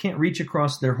ball. I can't reach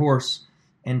across their horse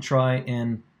and try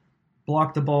and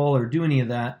block the ball or do any of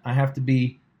that. I have to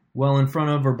be well in front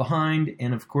of or behind,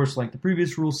 and of course, like the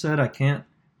previous rule said, I can't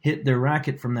hit their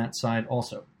racket from that side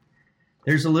also.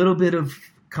 There's a little bit of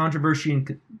controversy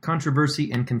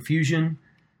and confusion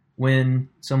when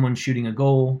someone's shooting a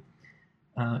goal.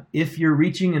 If you're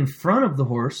reaching in front of the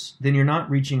horse, then you're not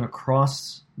reaching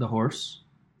across the horse.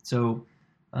 So,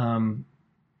 and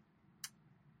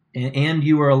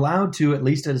you are allowed to, at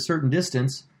least at a certain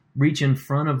distance, reach in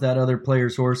front of that other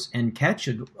player's horse and catch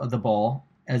the ball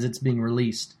as it's being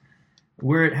released.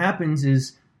 Where it happens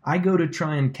is I go to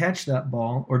try and catch that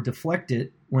ball or deflect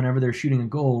it whenever they're shooting a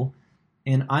goal,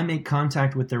 and I make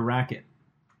contact with their racket.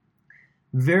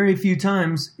 Very few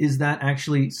times is that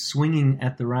actually swinging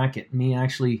at the racket, me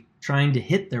actually trying to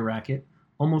hit their racket.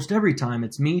 Almost every time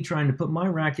it's me trying to put my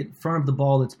racket in front of the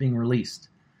ball that's being released.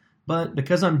 But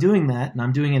because I'm doing that, and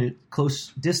I'm doing it at close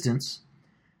distance,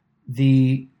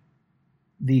 the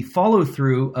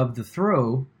follow-through of the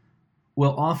throw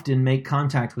will often make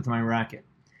contact with my racket.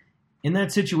 In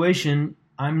that situation,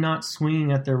 I'm not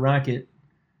swinging at their racket.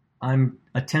 I'm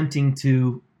attempting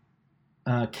to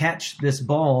catch this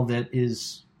ball that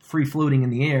is free-floating in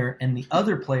the air, and the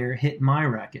other player hit my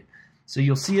racket. So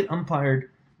you'll see it umpired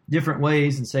different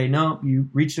ways and say, no, you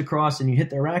reached across and you hit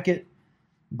their racket.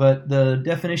 But the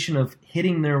definition of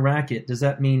hitting their racket, does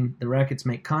that mean the rackets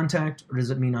make contact, or does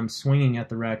it mean I'm swinging at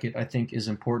the racket, I think is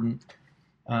important.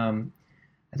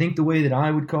 I think the way that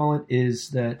I would call it is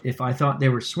that if I thought they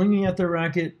were swinging at their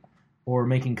racket or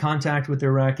making contact with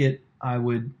their racket, I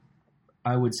would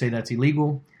say that's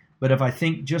illegal. But if I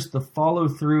think just the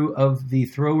follow-through of the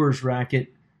thrower's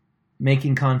racket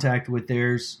making contact with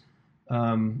theirs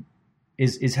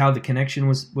is how the connection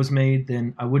was made,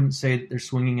 then I wouldn't say that they're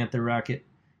swinging at their racket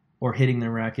or hitting their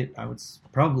racket. I would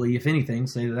probably, if anything,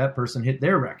 say that person hit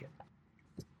their racket.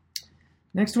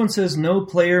 Next one says, no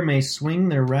player may swing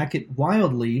their racket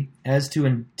wildly as to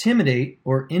intimidate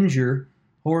or injure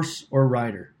horse or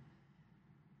rider.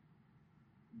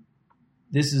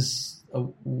 This is a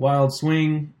wild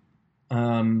swing,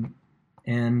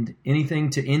 and anything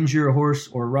to injure a horse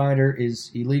or rider is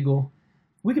illegal.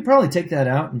 We could probably take that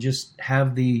out and just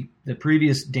have the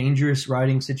previous dangerous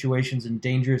riding situations and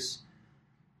dangerous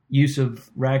use of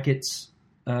rackets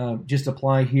just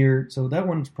apply here. So that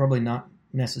one's probably not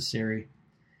necessary.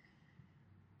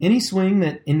 Any swing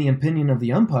that, in the opinion of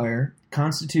the umpire,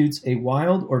 constitutes a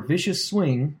wild or vicious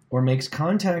swing or makes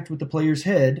contact with the player's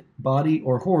head, body,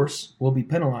 or horse will be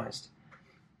penalized.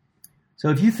 So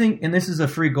if you think, and this is a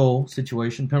free goal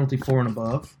situation, penalty 4 and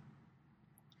above,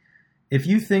 if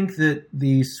you think that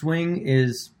the swing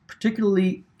is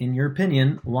particularly, in your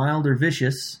opinion, wild or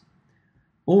vicious,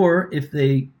 or if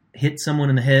they hit someone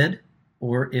in the head,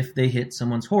 or if they hit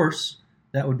someone's horse,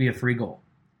 that would be a free goal.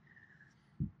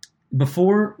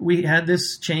 Before we had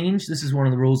this change, this is one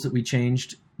of the rules that we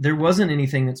changed, there wasn't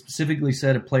anything that specifically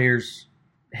said a player's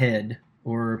head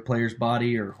or a player's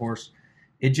body or horse.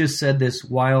 It just said this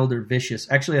wild or vicious.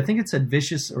 Actually, I think it said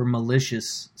vicious or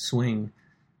malicious swing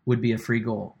would be a free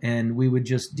goal. And we would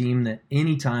just deem that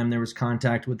any time there was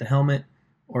contact with the helmet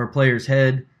or a player's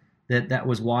head, that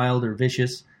was wild or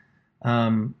vicious.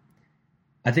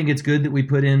 I think it's good that we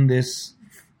put in this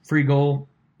free goal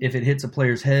if it hits a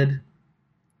player's head,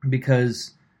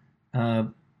 because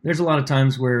there's a lot of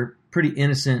times where pretty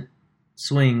innocent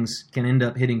swings can end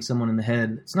up hitting someone in the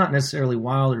head. It's not necessarily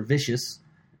wild or vicious,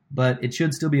 but it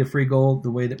should still be a free goal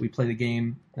the way that we play the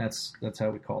game. That's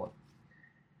how we call it.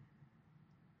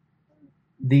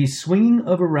 The swinging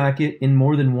of a racket in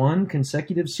more than one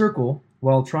consecutive circle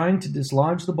while trying to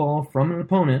dislodge the ball from an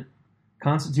opponent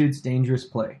constitutes dangerous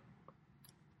play.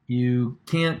 You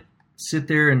can't sit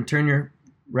there and turn your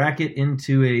racket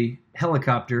into a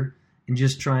helicopter and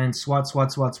just try and swat.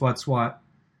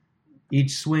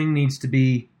 Each swing needs to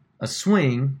be a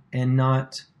swing and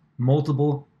not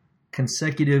multiple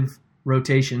consecutive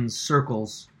rotations,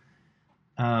 circles.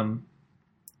 The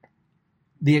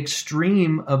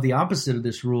extreme of the opposite of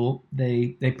this rule,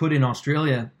 they put in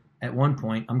Australia at one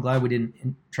point. I'm glad we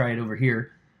didn't try it over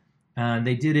here.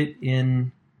 They did it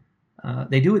in,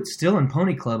 they do it still in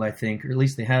Pony Club, I think, or at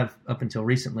least they have up until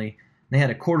recently. They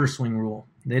had a quarter swing rule.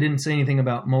 They didn't say anything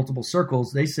about multiple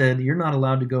circles. They said you're not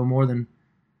allowed to go more than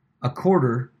a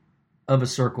quarter of a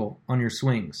circle on your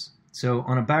swings. So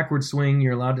on a backward swing,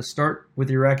 you're allowed to start with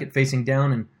your racket facing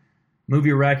down and move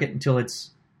your racket until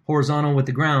it's horizontal with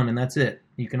the ground, and that's it.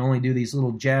 You can only do these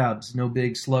little jabs, no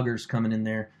big sluggers coming in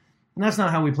there. And that's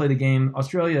not how we play the game.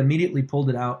 Australia immediately pulled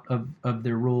it out of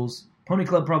their rules. Pony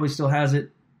Club probably still has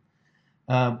it.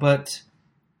 But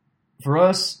for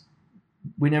us,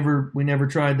 we never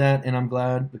tried that, and I'm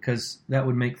glad, because that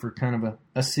would make for kind of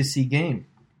a sissy game.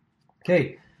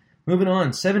 Okay, moving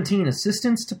on. 17,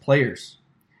 assistance to players.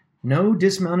 No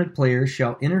dismounted player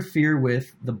shall interfere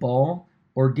with the ball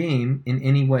or game in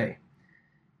any way.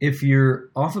 If you're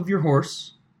off of your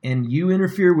horse and you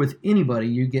interfere with anybody,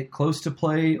 you get close to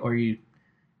play or you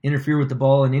interfere with the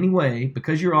ball in any way,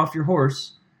 because you're off your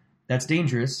horse, that's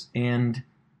dangerous and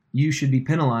you should be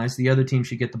penalized. The other team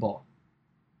should get the ball.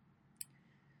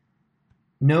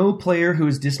 No player who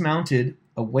is dismounted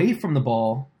away from the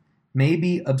ball may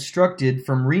be obstructed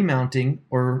from remounting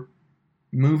or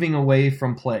moving away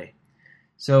from play.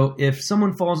 So if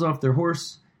someone falls off their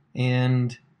horse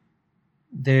and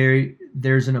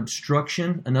there's an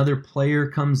obstruction, another player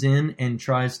comes in and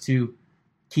tries to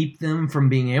keep them from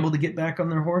being able to get back on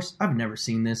their horse. I've never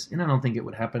seen this, and I don't think it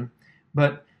would happen.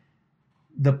 But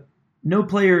no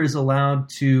player is allowed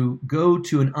to go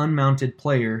to an unmounted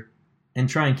player and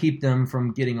try and keep them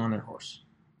from getting on their horse.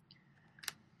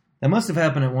 That must have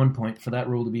happened at one point for that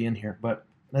rule to be in here, but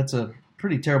that's a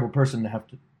pretty terrible person to have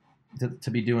to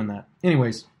be doing that.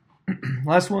 Anyways,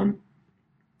 last one.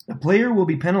 A player will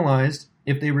be penalized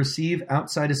if they receive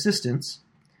outside assistance,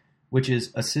 which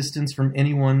is assistance from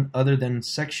anyone other than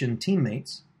section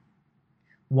teammates,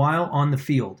 while on the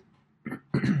field.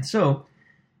 So,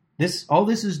 all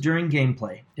this is during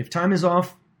gameplay. If time is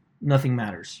off, nothing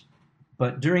matters.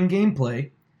 But during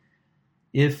gameplay,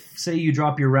 if, say, you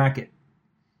drop your racket,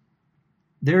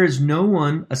 there is no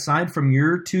one aside from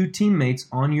your two teammates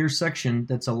on your section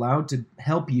that's allowed to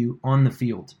help you on the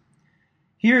field.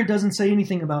 Here it doesn't say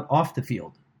anything about off the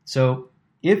field. So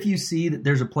if you see that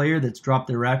there's a player that's dropped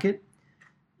their racket,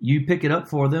 you pick it up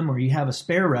for them or you have a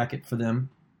spare racket for them,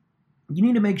 you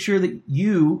need to make sure that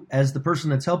you, as the person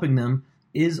that's helping them,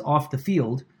 is off the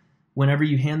field whenever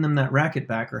you hand them that racket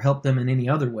back or help them in any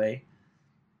other way.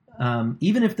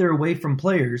 Even if they're away from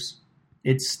players,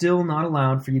 it's still not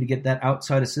allowed for you to get that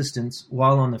outside assistance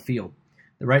while on the field.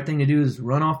 The right thing to do is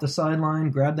run off the sideline,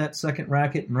 grab that second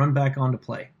racket, and run back onto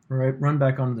play. Right? Run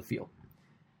back onto the field.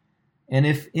 And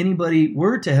if anybody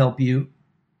were to help you,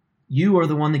 you are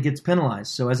the one that gets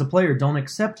penalized. So as a player, don't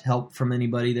accept help from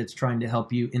anybody that's trying to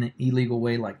help you in an illegal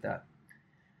way like that.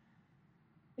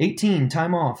 18,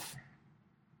 time off.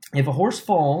 If a horse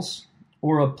falls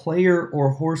or a player or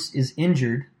horse is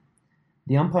injured,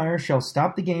 the umpire shall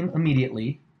stop the game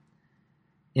immediately.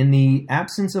 In the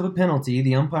absence of a penalty,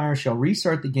 the umpire shall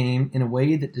restart the game in a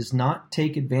way that does not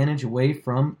take advantage away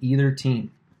from either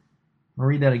team. I'll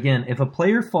read that again. If a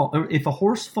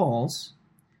horse falls,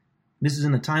 this is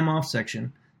in the time off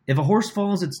section. If a horse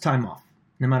falls, it's time off,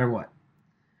 no matter what.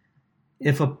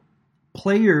 If a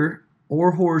player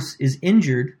or horse is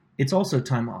injured, it's also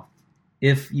time off.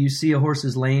 If you see a horse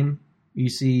is lame, you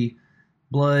see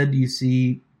blood, you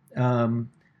see a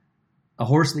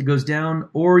horse that goes down,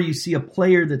 or you see a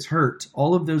player that's hurt,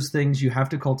 all of those things you have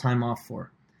to call time off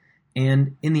for.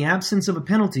 And in the absence of a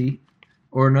penalty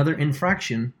or another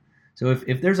infraction, so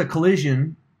if there's a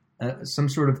collision, some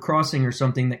sort of crossing or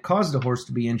something that caused a horse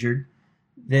to be injured,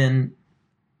 then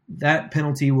that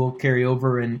penalty will carry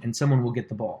over and someone will get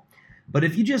the ball. But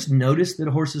if you just notice that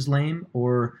a horse is lame,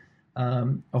 or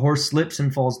a horse slips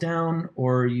and falls down,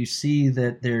 or you see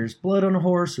that there's blood on a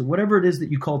horse, or whatever it is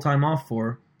that you call time off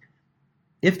for,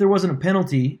 if there wasn't a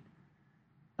penalty,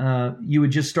 you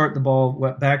would just start the ball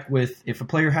back with, if a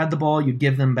player had the ball, you'd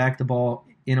give them back the ball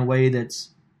in a way that's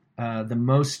the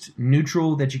most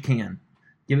neutral that you can.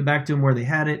 Give it back to them where they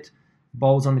had it,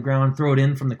 ball's on the ground, throw it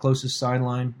in from the closest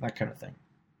sideline, that kind of thing.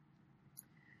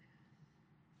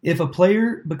 If a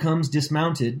player becomes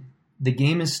dismounted, the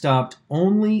game is stopped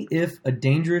only if a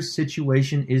dangerous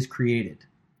situation is created.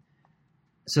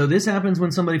 So this happens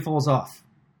when somebody falls off.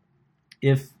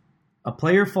 If a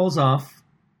player falls off,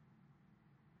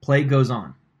 play goes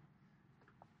on.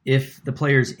 If the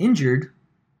player's injured,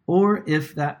 or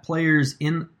if that player's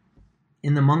in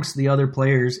amongst the other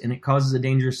players and it causes a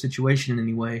dangerous situation in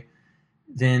any way,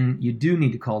 then you do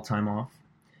need to call time off.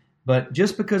 But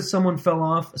just because someone fell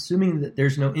off, assuming that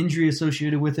there's no injury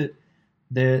associated with it,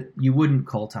 that you wouldn't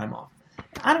call time off.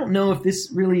 I don't know if this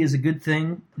really is a good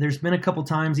thing. There's been a couple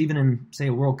times, even in, say,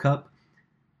 a World Cup,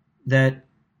 that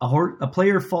a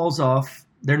player falls off.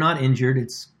 They're not injured.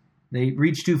 They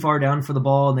reach too far down for the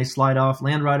ball and they slide off,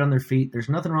 land right on their feet. There's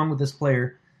nothing wrong with this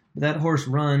player. But that horse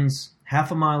runs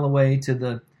half a mile away to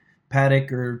the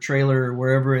paddock or trailer or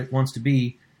wherever it wants to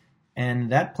be,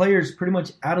 and that player's pretty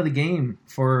much out of the game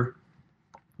for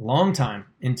a long time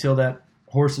until that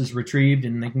horse is retrieved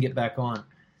and they can get back on.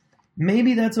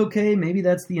 Maybe that's okay. Maybe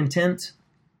that's the intent.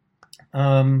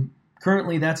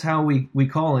 Currently, that's how we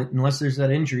call it, unless there's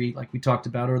that injury like we talked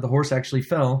about or the horse actually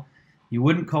fell. You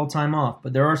wouldn't call time off.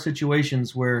 But there are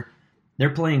situations where they're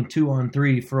playing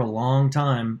 2-on-3 for a long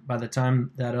time by the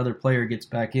time that other player gets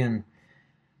back in.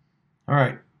 All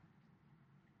right.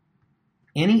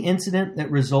 Any incident that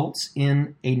results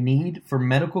in a need for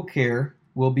medical care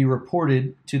will be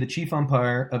reported to the chief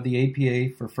umpire of the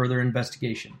APA for further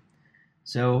investigation.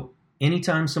 So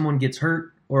anytime someone gets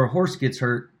hurt or a horse gets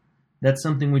hurt, that's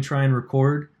something we try and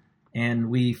record, and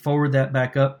we forward that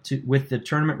back up with the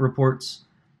tournament reports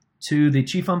to the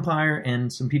chief umpire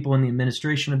and some people in the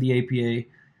administration of the APA.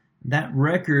 That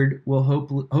record will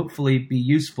hopefully be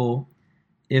useful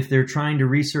if they're trying to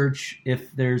research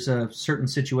if there's a certain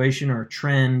situation or a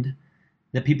trend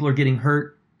that people are getting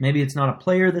hurt. Maybe it's not a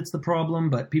player that's the problem,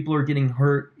 but people are getting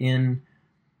hurt in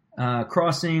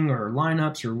crossing or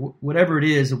lineups or whatever it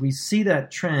is. If we see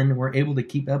that trend and we're able to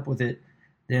keep up with it,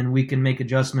 then we can make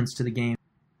adjustments to the game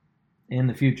in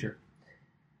the future.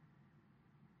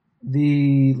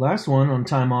 The last one on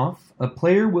time off, a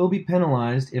player will be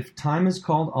penalized if time is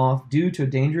called off due to a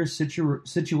dangerous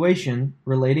situation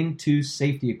relating to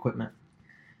safety equipment.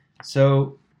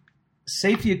 So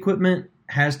safety equipment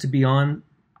has to be on,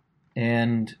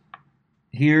 and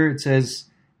here it says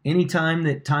anytime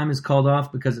that time is called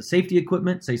off because of safety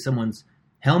equipment, say someone's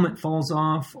helmet falls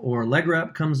off or leg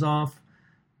wrap comes off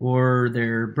or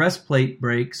their breastplate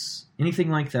breaks, anything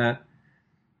like that,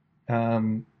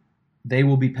 they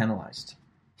will be penalized.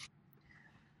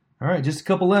 All right, just a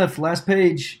couple left. Last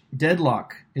page,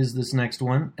 deadlock is this next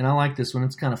one, and I like this one.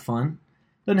 It's kind of fun.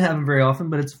 Doesn't happen very often,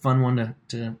 but it's a fun one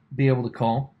to be able to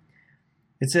call.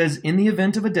 It says, in the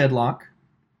event of a deadlock,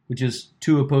 which is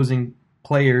two opposing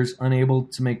players unable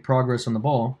to make progress on the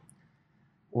ball,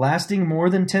 lasting more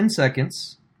than 10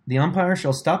 seconds, the umpire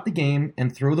shall stop the game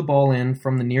and throw the ball in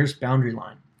from the nearest boundary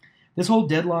line. This whole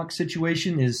deadlock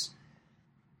situation is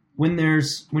when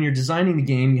you're designing the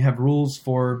game, you have rules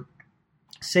for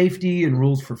safety and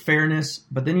rules for fairness,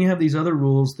 but then you have these other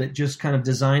rules that just kind of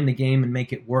design the game and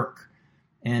make it work.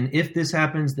 And if this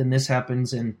happens, then this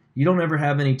happens, and you don't ever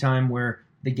have any time where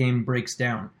the game breaks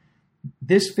down.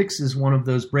 This fixes one of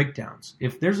those breakdowns.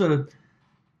 If there's a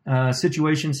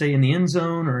situation, say in the end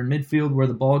zone or in midfield, where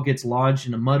the ball gets lodged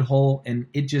in a mud hole and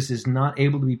it just is not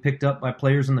able to be picked up by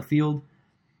players in the field,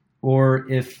 or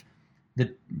if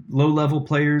the low-level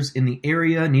players in the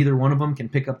area, neither one of them can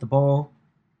pick up the ball,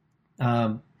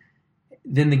 then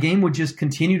the game would just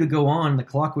continue to go on, the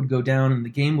clock would go down, and the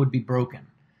game would be broken.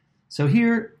 So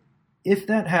here, if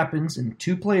that happens and the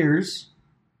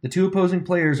two opposing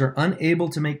players are unable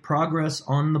to make progress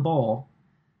on the ball,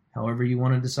 however you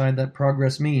want to decide that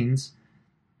progress means,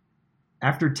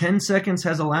 after 10 seconds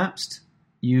has elapsed,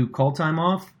 you call time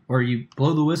off, or you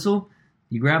blow the whistle,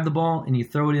 you grab the ball, and you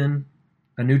throw it in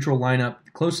a neutral lineup,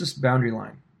 the closest boundary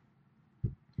line.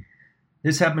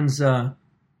 This happens,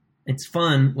 it's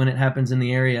fun when it happens in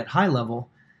the area at high level.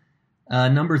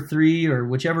 Number 3 or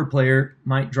whichever player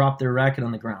might drop their racket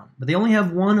on the ground. But they only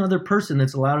have one other person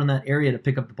that's allowed in that area to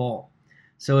pick up the ball.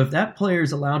 So if that player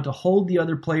is allowed to hold the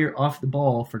other player off the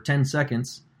ball for 10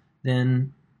 seconds,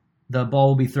 then the ball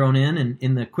will be thrown in, and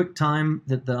in the quick time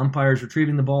that the umpire is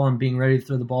retrieving the ball and being ready to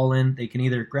throw the ball in, they can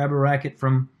either grab a racket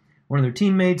from one of their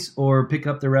teammates or pick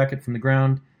up their racket from the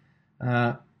ground.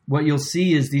 What you'll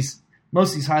see is most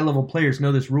of these high-level players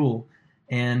know this rule,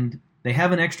 and they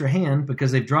have an extra hand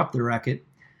because they've dropped their racket,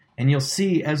 and you'll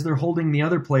see as they're holding the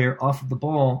other player off of the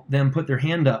ball, them put their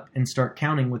hand up and start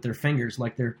counting with their fingers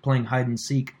like they're playing hide and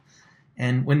seek.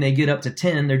 And when they get up to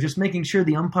 10, they're just making sure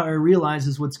the umpire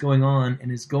realizes what's going on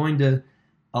and is going to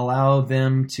allow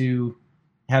them to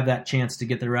have that chance to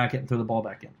get their racket and throw the ball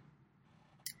back in.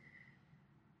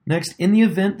 Next, in the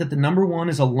event that the number 1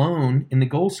 is alone in the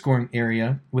goal scoring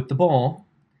area with the ball,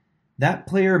 that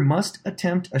player must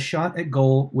attempt a shot at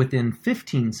goal within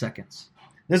 15 seconds.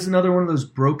 This is another one of those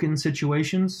broken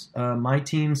situations. My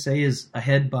team, say, is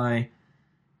ahead by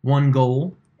 1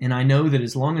 goal, and I know that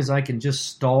as long as I can just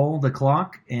stall the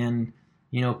clock and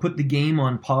put the game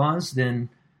on pause, then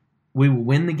we will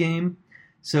win the game.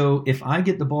 So if I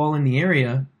get the ball in the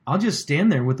area, I'll just stand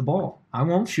there with the ball. I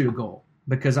won't shoot a goal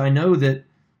because I know that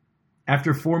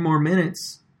after 4 more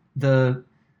minutes, the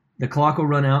clock will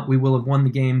run out. We will have won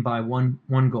the game by one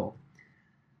goal.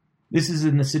 This is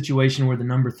in the situation where the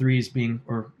number 3 is being,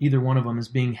 or either one of them is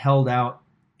being held out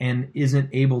and isn't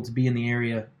able to be in the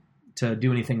area to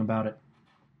do anything about it.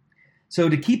 So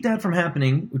to keep that from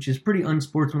happening, which is pretty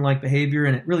unsportsmanlike behavior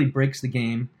and it really breaks the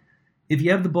game, if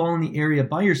you have the ball in the area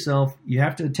by yourself, you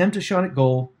have to attempt a shot at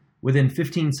goal within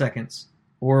 15 seconds,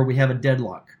 or we have a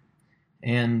deadlock,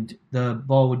 and the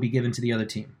ball would be given to the other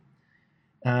team.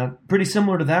 Pretty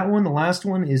similar to that one, the last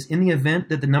one is in the event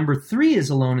that the number 3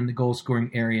 is alone in the goal-scoring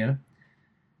area,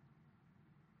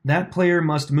 that player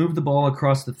must move the ball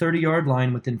across the 30-yard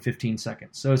line within 15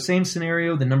 seconds. So same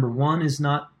scenario, the number 1 is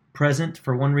not present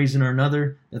for one reason or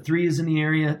another. The 3 is in the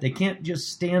area. They can't just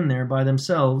stand there by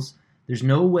themselves. There's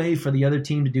no way for the other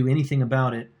team to do anything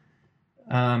about it.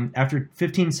 After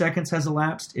 15 seconds has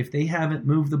elapsed, if they haven't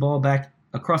moved the ball back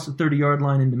across the 30-yard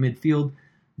line into midfield,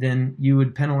 then you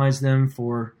would penalize them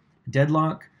for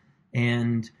deadlock,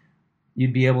 and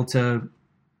you'd be able to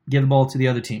give the ball to the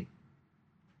other team.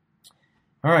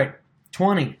 All right,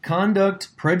 20,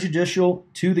 conduct prejudicial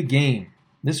to the game.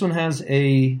 This one has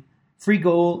a free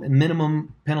goal and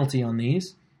minimum penalty on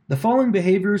these. The following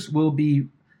behaviors will be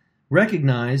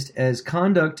recognized as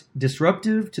conduct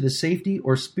disruptive to the safety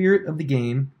or spirit of the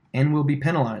game and will be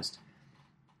penalized.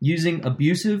 Using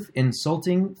abusive,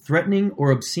 insulting, threatening,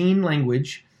 or obscene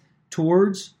language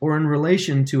towards or in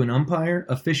relation to an umpire,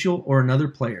 official, or another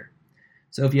player.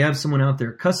 So if you have someone out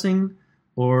there cussing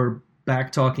or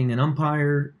back-talking an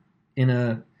umpire in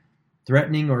a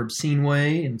threatening or obscene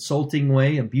way, insulting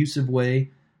way, abusive way,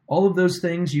 all of those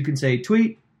things you can say,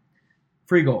 tweet,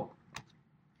 free goal.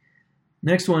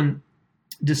 Next one,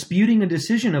 disputing a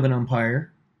decision of an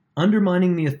umpire,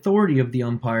 undermining the authority of the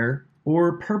umpire,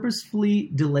 or purposefully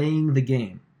delaying the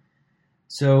game.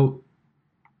 So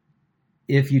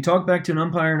if you talk back to an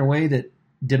umpire in a way that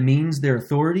demeans their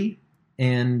authority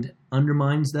and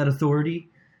undermines that authority,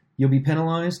 you'll be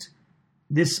penalized.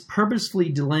 This purposefully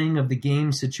delaying of the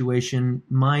game situation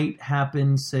might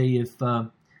happen, say, if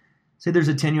say there's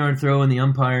a 10-yard throw and the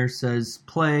umpire says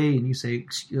play, and you say,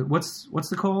 what's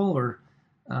the call? Or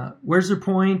where's their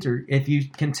point? Or if you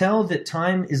can tell that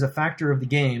time is a factor of the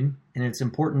game and it's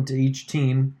important to each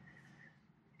team,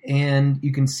 and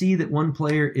you can see that one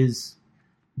player is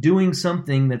doing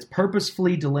something that's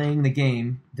purposefully delaying the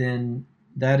game, then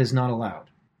that is not allowed.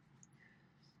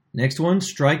 Next one,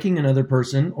 striking another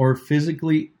person or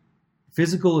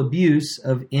physical abuse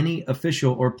of any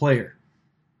official or player.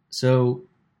 So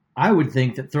I would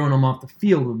think that throwing them off the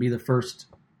field would be the first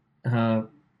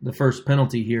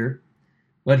penalty here.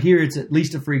 But here it's at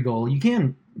least a free goal. You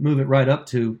can move it right up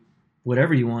to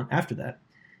whatever you want after that.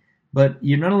 But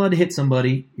you're not allowed to hit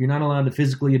somebody. You're not allowed to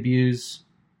physically abuse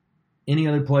any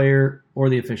other player or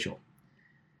the official.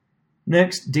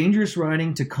 Next, dangerous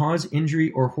riding to cause injury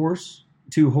or horse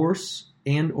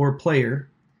and or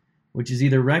player, which is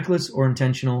either reckless or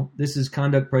intentional. This is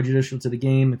conduct prejudicial to the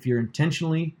game if you're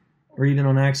intentionally or even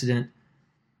on accident.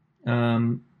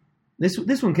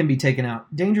 This one can be taken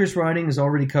out. Dangerous riding is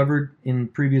already covered in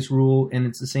previous rule, and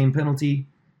it's the same penalty.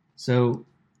 So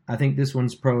I think this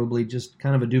one's probably just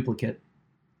kind of a duplicate.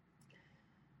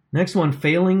 Next one,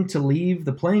 failing to leave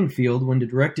the playing field when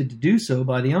directed to do so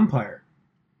by the umpire.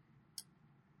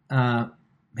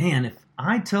 If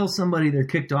I tell somebody they're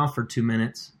kicked off for 2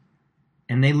 minutes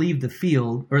and they leave the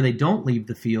field, or they don't leave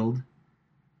the field,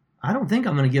 I don't think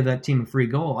I'm going to give that team a free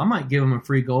goal. I might give them a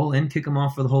free goal and kick them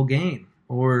off for the whole game.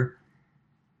 Or,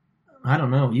 I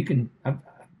don't know.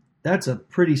 That's a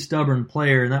pretty stubborn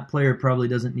player, and that player probably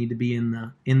doesn't need to be in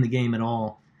the game at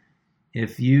all.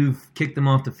 If you've kicked them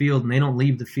off the field and they don't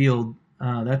leave the field,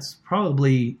 that's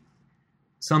probably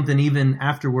something even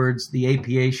afterwards the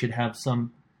APA should have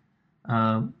some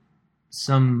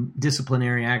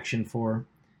disciplinary action for.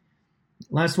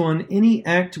 Last one, any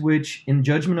act which, in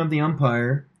judgment of the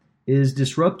umpire, is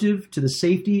disruptive to the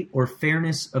safety or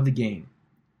fairness of the game.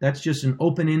 That's just an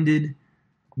open-ended,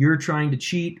 you're trying to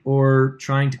cheat or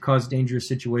trying to cause a dangerous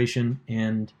situation,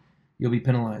 and you'll be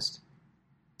penalized.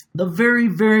 The very,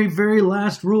 very, very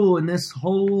last rule in this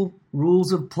whole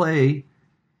rules of play,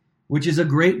 which is a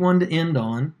great one to end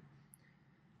on,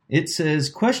 It says,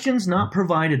 questions not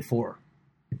provided for.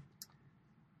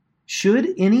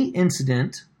 Should any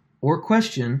incident or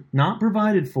question not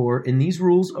provided for in these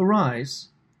rules arise,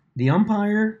 the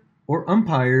umpire or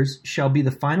umpires shall be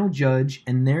the final judge,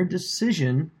 and their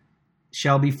decision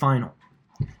shall be final.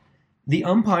 The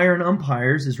umpire and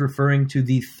umpires is referring to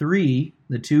the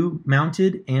two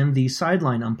mounted and the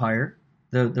sideline umpire,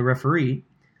 the referee.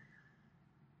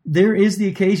 There is the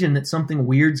occasion that something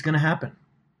weird's going to happen.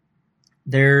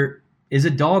 There is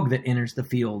a dog that enters the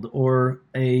field, or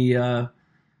I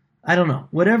don't know,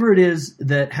 whatever it is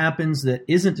that happens that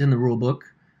isn't in the rule book.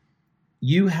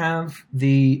 You have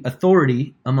the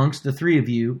authority amongst the three of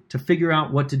you to figure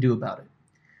out what to do about it.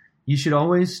 You should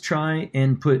always try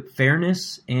and put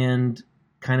fairness and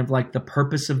kind of like the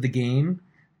purpose of the game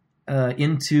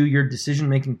into your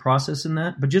decision-making process in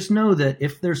that. But just know that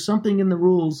if there's something in the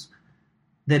rules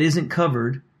that isn't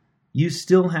covered, you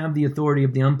still have the authority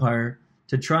of the umpire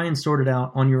to try and sort it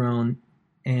out on your own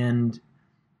and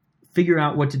figure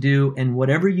out what to do. And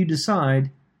whatever you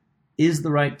decide is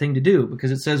the right thing to do,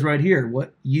 because it says right here,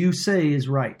 what you say is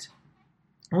right.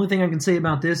 The only thing I can say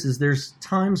about this is there's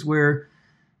times where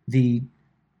the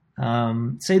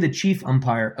say the chief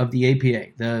umpire of the APA,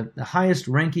 the highest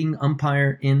ranking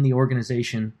umpire in the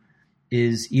organization,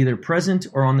 is either present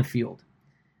or on the field.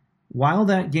 While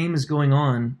that game is going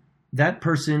on, that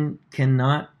person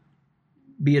cannot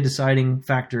be a deciding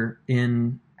factor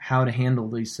in how to handle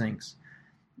these things.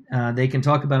 They can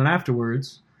talk about it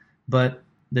afterwards, but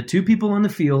the two people on the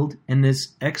field and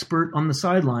this expert on the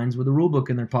sidelines with a rule book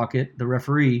in their pocket, the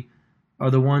referee, are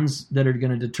the ones that are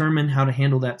going to determine how to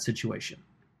handle that situation.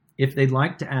 If they'd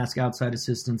like to ask outside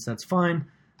assistance, that's fine,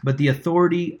 but the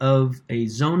authority of a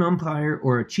zone umpire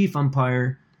or a chief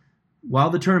umpire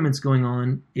while the tournament's going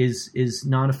on is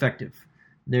not effective.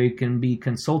 They can be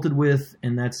consulted with,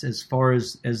 and that's as far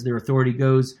as their authority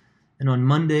goes. And on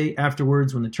Monday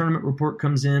afterwards, when the tournament report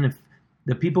comes in, if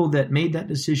the people that made that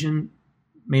decision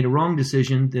made a wrong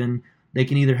decision, then they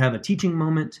can either have a teaching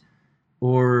moment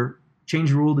or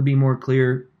change the rule to be more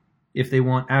clear if they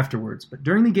want afterwards. But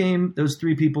during the game, those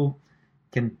three people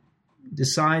can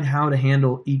decide how to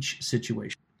handle each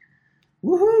situation.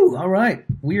 Woohoo! All right,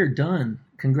 we are done.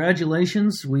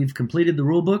 Congratulations, we've completed the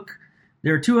rule book.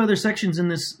 There are two other sections in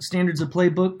this Standards of Play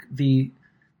book, the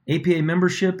APA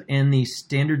membership and the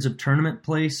Standards of Tournament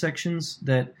Play sections,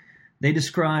 that they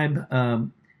describe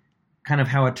kind of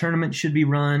how a tournament should be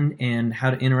run and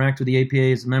how to interact with the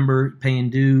APA as a member, paying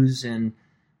dues, and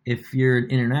if you're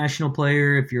an international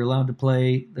player, if you're allowed to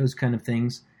play, those kind of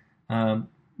things.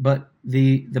 But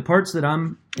the parts that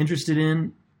I'm interested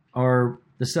in are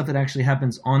the stuff that actually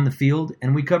happens on the field,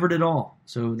 and we covered it all.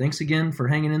 So thanks again for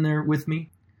hanging in there with me.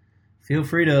 Feel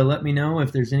free to let me know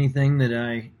if there's anything that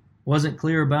I wasn't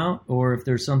clear about, or if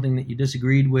there's something that you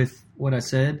disagreed with what I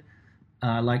said.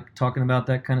 I like talking about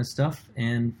that kind of stuff,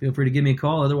 and feel free to give me a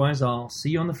call. Otherwise, I'll see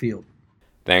you on the field.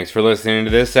 Thanks for listening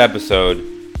to this episode.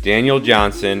 Daniel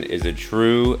Johnson is a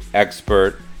true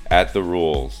expert at the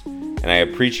rules, and I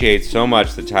appreciate so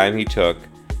much the time he took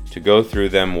to go through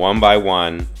them one by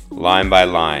one, line by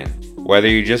line. Whether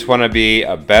you just want to be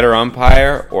a better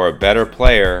umpire or a better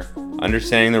player,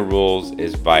 understanding the rules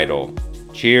is vital.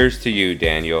 Cheers to you,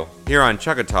 Daniel. Here on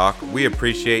Chugga Talk, we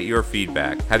appreciate your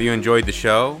feedback. Have you enjoyed the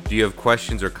show? Do you have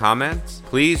questions or comments?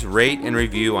 Please rate and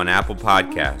review on Apple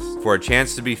Podcasts. For a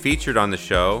chance to be featured on the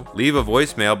show, leave a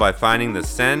voicemail by finding the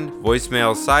Send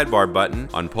Voicemail sidebar button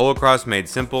on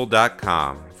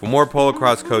polocrossmadesimple.com. For more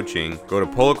Polocross coaching, go to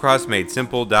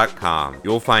polocrossmadesimple.com.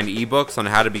 You'll find ebooks on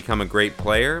how to become a great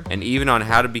player and even on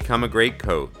how to become a great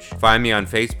coach. Find me on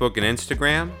Facebook and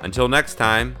Instagram. Until next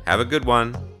time, have a good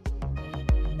one.